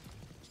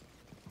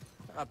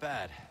 Not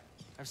bad.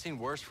 I've seen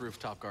worse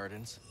rooftop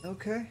gardens.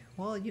 Okay.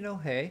 Well, you know,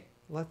 hey,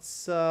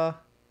 let's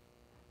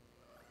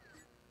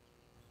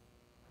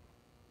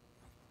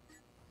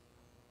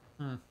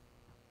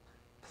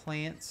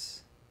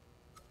plants.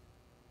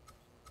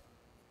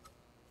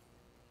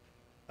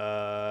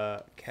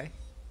 Okay.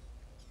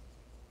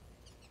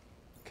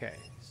 Okay,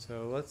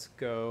 so let's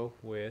go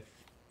with...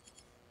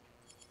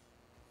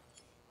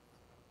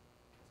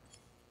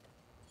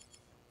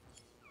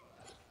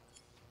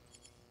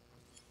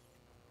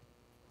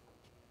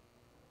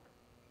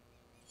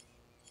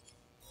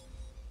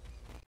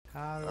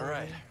 All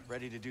right,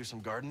 ready to do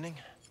some gardening?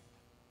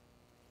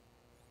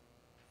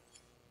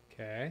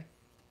 Okay.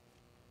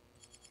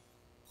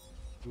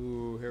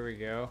 Ooh, here we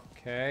go.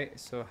 Okay,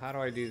 so how do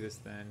I do this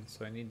then?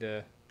 So I need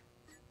to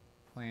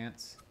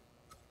plants.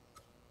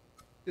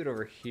 Do it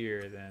over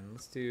here then.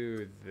 Let's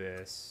do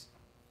this.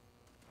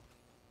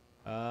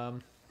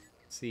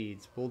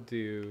 Seeds. We'll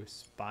do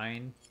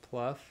spine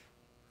pluff.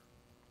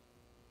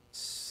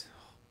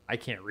 I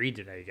can't read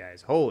today,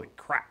 guys. Holy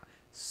crap.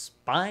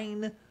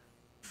 Spine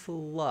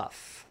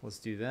fluff. Let's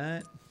do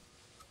that.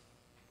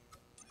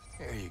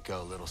 There you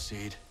go, little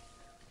seed.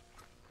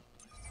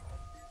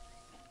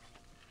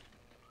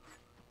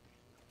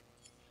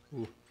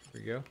 Ooh, here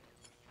we go.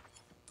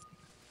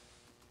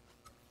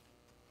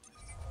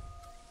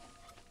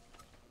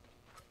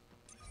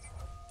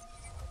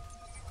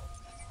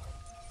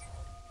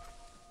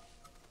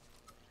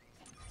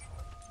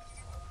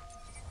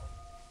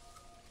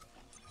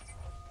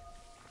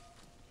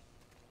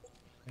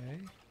 Okay.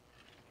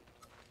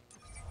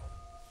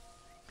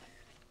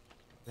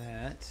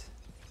 That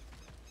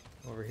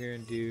over here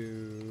and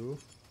do.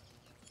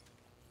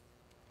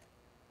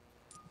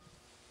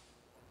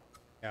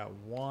 Got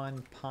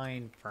one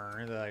pine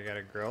fern that I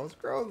gotta grow. Let's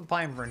grow the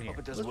pine fern here. Hope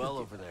it does well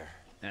over there.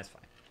 That's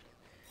fine.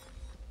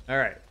 All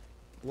right,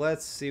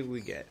 let's see what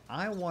we get.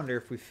 I wonder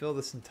if we fill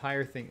this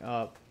entire thing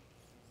up,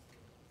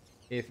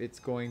 if it's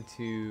going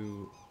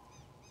to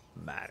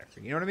matter.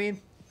 You know what I mean?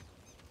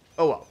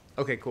 Oh well.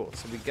 Okay, cool.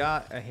 So we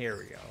got a. Here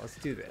we go. Let's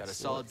do this. Got a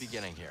solid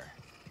beginning here.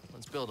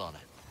 Let's build on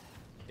it.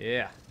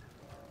 Yeah.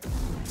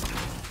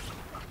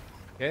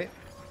 Okay.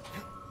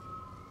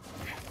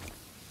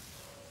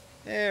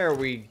 There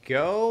we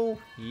go.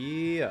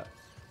 Yeah.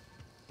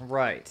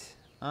 Right.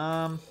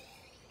 Man.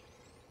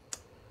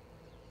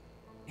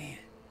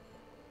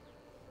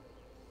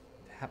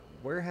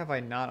 Where have I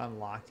not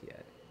unlocked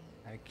yet?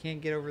 I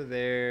can't get over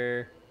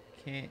there.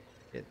 Can't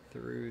get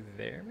through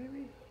there,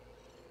 maybe?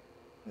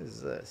 What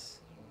is this?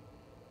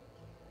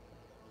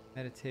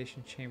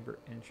 Meditation chamber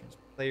entrance.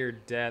 Player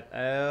death.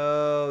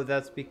 Oh,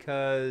 that's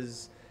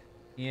because...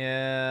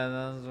 Yeah,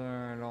 that's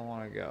where I don't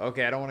want to go.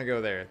 Okay, I don't want to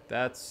go there.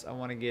 I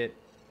want to get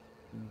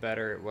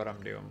better at what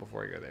I'm doing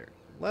before I go there.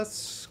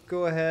 Let's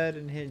go ahead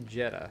and hit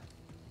Jedi.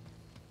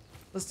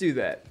 Let's do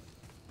that.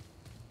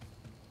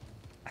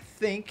 I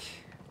think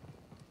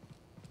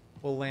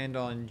we'll land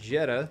on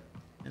Jedi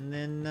and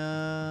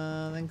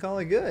then call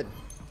it good.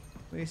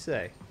 What do you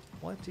say?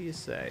 What do you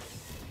say?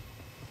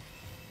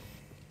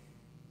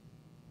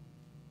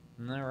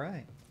 All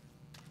right.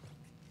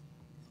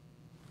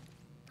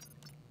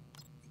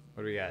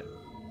 What do we got?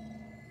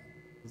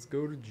 Let's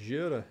go to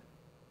Jedi.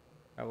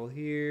 Travel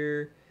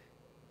here.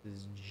 This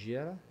is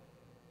Jedi.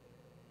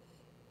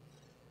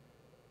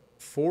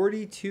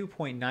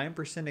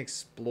 42.9%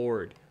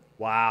 explored.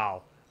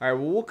 Wow. All right,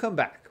 well, we'll come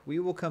back. We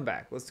will come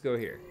back. Let's go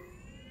here.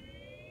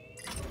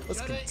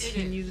 Let's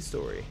continue the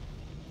story.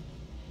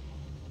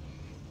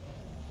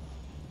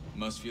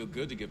 Must feel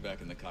good to get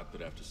back in the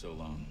cockpit after so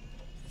long.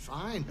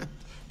 Fine.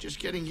 Just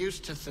getting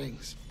used to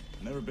things.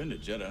 Never been to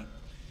Jeddah.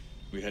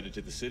 We headed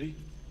to the city?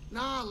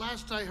 Nah,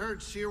 last I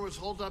heard, Seer was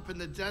holed up in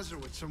the desert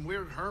with some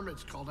weird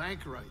hermits called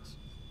anchorites.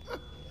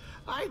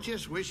 I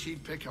just wish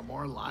he'd pick a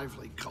more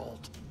lively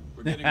cult.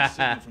 We're getting a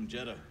signal from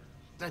Jeddah.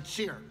 That's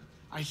Seer.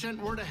 I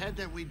sent word ahead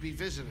that we'd be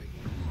visiting.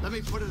 Let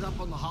me put it up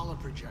on the holo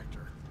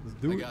projector.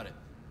 I got it.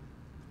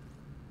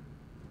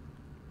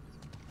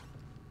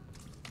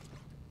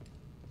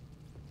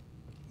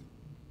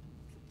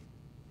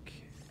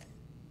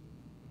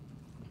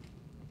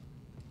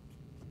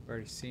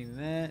 Already seen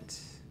that.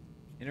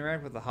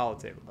 Interact with the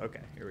holotable.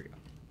 Okay, here we go.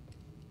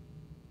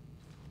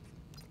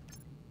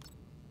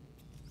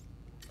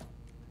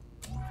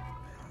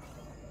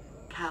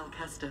 Cal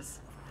Kestis,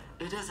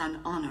 it is an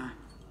honor.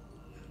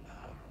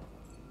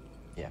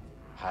 Yeah,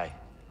 hi.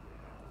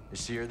 Is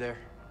Seer there?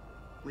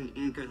 We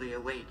eagerly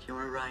await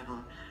your arrival.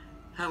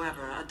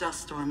 However, a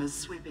dust storm is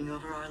sweeping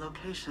over our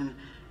location.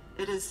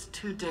 It is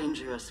too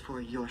dangerous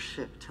for your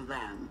ship to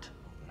land.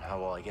 How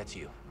will I get to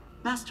you?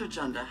 Master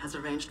Junda has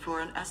arranged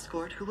for an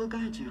escort who will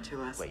guide you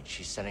to us. Wait,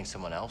 she's sending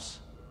someone else?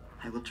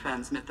 I will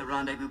transmit the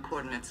rendezvous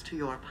coordinates to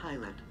your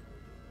pilot.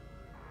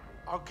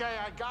 Okay,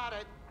 I got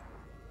it.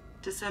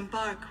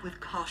 Disembark with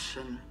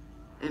caution.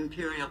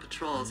 Imperial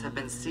patrols have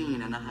been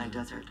seen in the high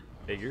desert.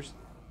 Figures.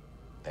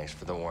 Thanks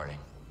for the warning.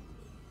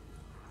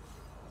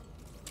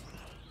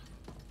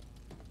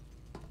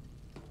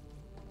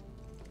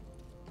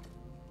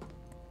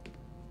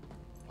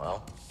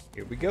 Well,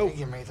 here we go.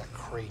 You made the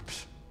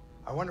creeps.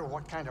 I wonder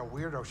what kind of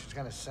weirdo she's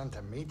gonna send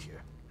to meet you.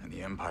 And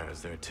the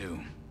Empire's there too.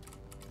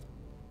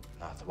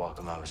 Not the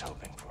welcome I was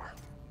hoping for.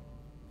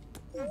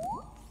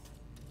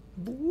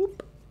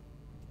 Boop.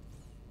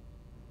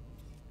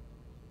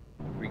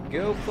 Here we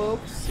go,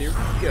 folks. Here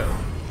we go.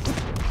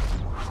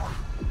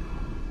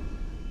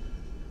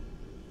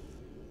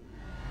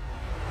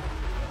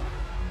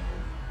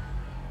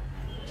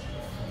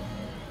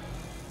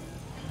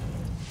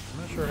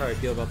 I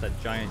feel about that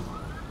giant,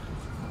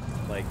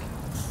 like,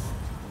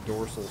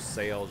 dorsal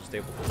sail just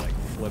able to, like,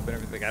 flip and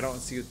everything. I don't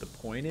see what the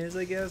point is,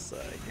 I guess.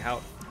 Like, how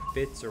it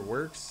fits or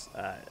works.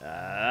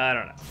 I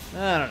don't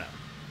know. I don't know.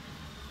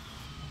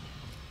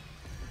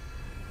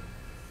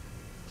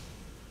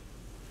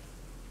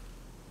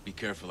 Be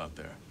careful out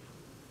there.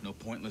 No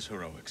pointless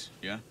heroics,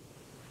 yeah?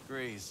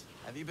 Grease,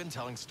 have you been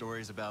telling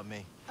stories about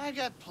me? I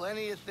got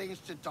plenty of things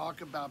to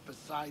talk about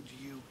besides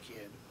you,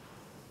 kid.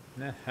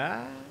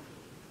 Aha.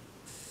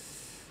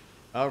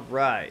 All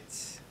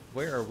right.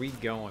 Where are we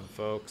going,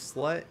 folks?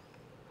 Let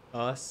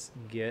us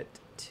get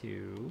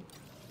to...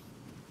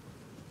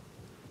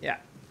 Yeah,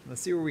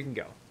 let's see where we can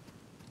go.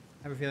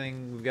 I have a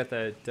feeling we've got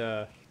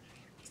that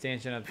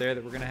stanchion up there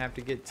that we're going to have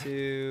to get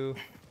to.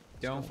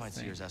 Don't find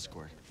Seer's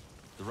escort.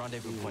 The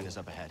rendezvous point is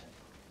up ahead.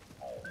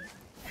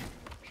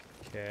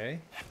 Okay.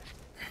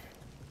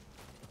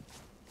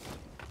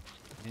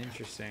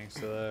 Interesting.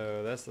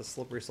 So that's the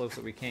slippery slopes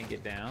that we can't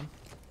get down.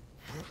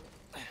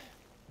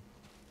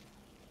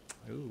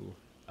 Ooh.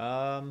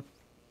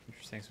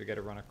 Interesting. So we got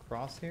to run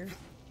across here.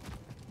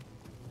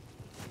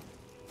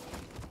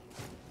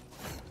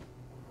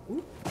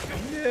 Ooh.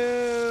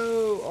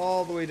 No!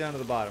 All the way down to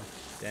the bottom.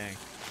 Dang.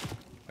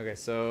 Okay,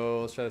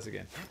 so let's try this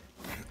again.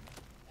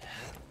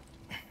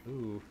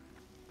 Ooh.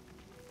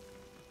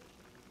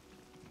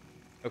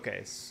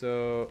 Okay,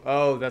 so...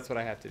 Oh, that's what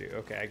I have to do.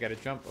 Okay, I gotta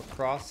jump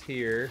across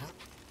here.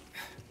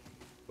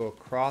 Go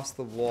across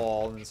the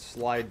wall and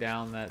slide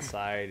down that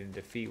side and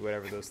defeat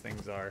whatever those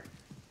things are.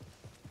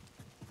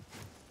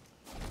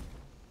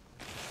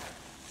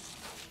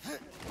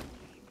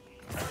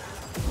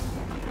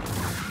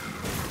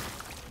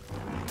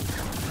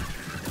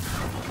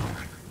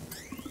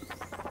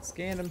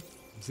 Scan them.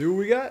 See what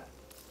we got.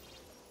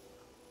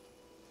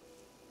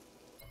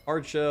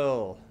 Hard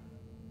shell.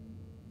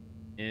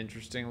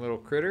 Interesting little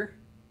critter.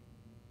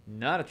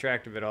 Not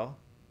attractive at all.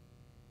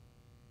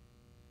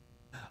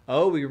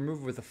 Oh, we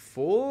remove with a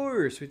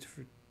force. We have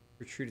to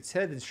retreat its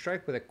head, then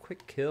strike with a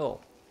quick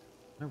kill.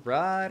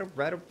 Alright,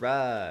 alright,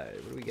 alright.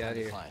 What do we got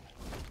here? Fine.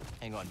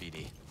 Hang on,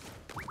 BD.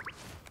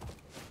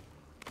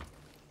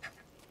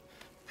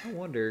 I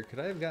wonder, could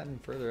I have gotten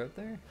further up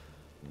there?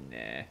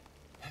 Nah.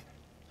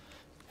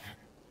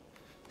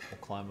 We'll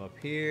climb up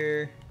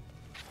here.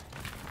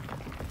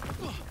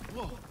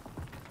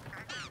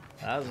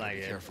 That was not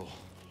good. Careful.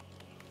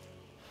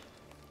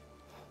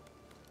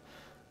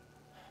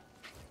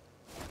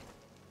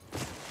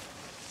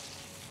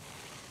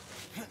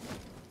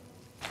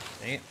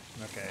 Dang it.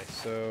 Okay,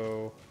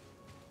 so...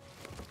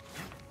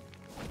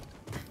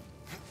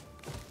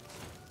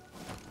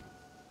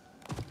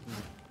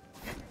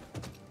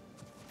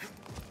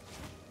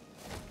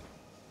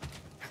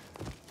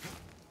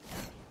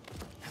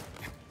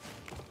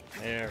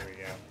 There we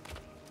go.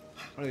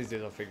 One of these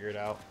days I'll figure it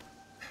out.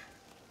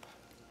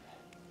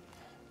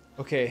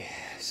 Okay,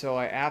 so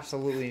I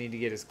absolutely need to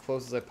get as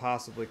close as I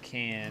possibly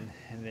can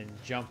and then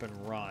jump and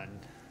run.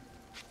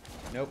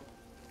 Nope.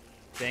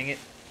 Dang it.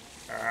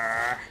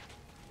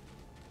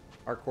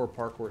 Hardcore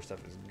parkour stuff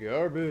is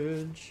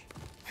garbage.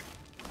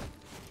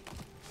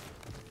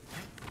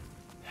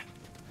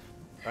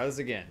 Try this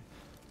again.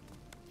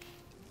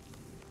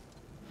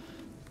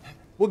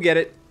 We'll get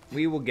it.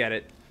 We will get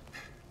it.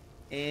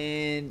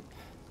 And...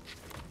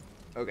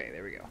 Okay,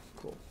 there we go.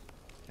 Cool.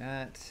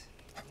 That...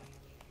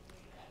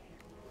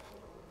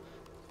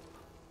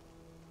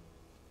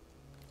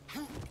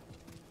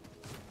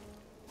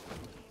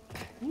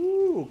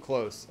 Ooh,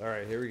 close.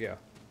 Alright, here we go.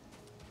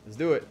 Let's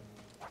do it.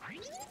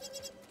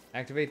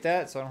 Activate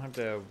that so I don't have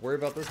to worry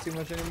about this too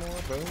much anymore.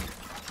 Boom.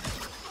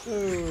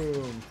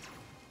 Boom.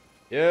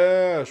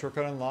 Yeah,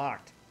 shortcut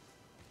unlocked.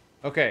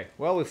 Okay,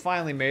 well, we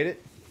finally made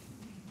it.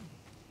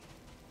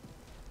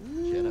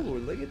 Ooh,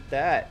 look at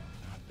that.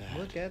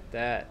 Look at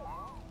that.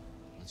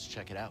 Let's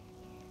check it out.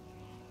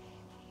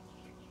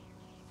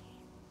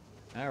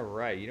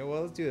 Alright, you know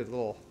what? Let's do a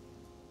little...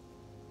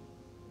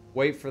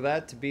 Wait for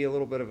that to be a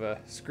little bit of a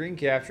screen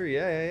capture.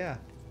 Yeah.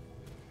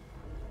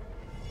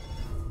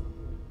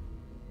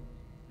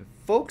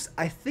 Folks,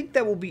 I think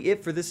that will be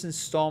it for this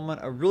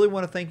installment. I really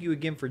want to thank you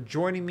again for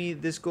joining me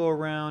this go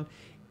around.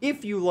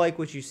 If you like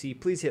what you see,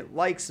 please hit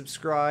like,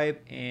 subscribe,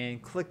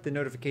 and click the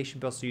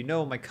notification bell so you know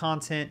when my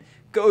content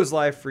goes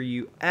live for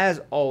you. As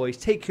always,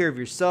 take care of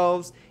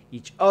yourselves,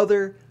 each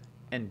other,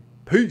 and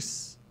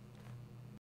peace.